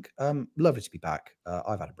 I think. Lovely to be back.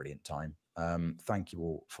 I've had a brilliant time. Thank you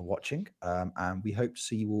all for watching. And we hope to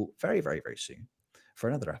see you all very, very, very soon for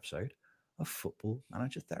another episode of Football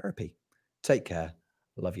Manager Therapy. Take care.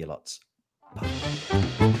 Love you lots.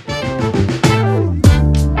 Bye.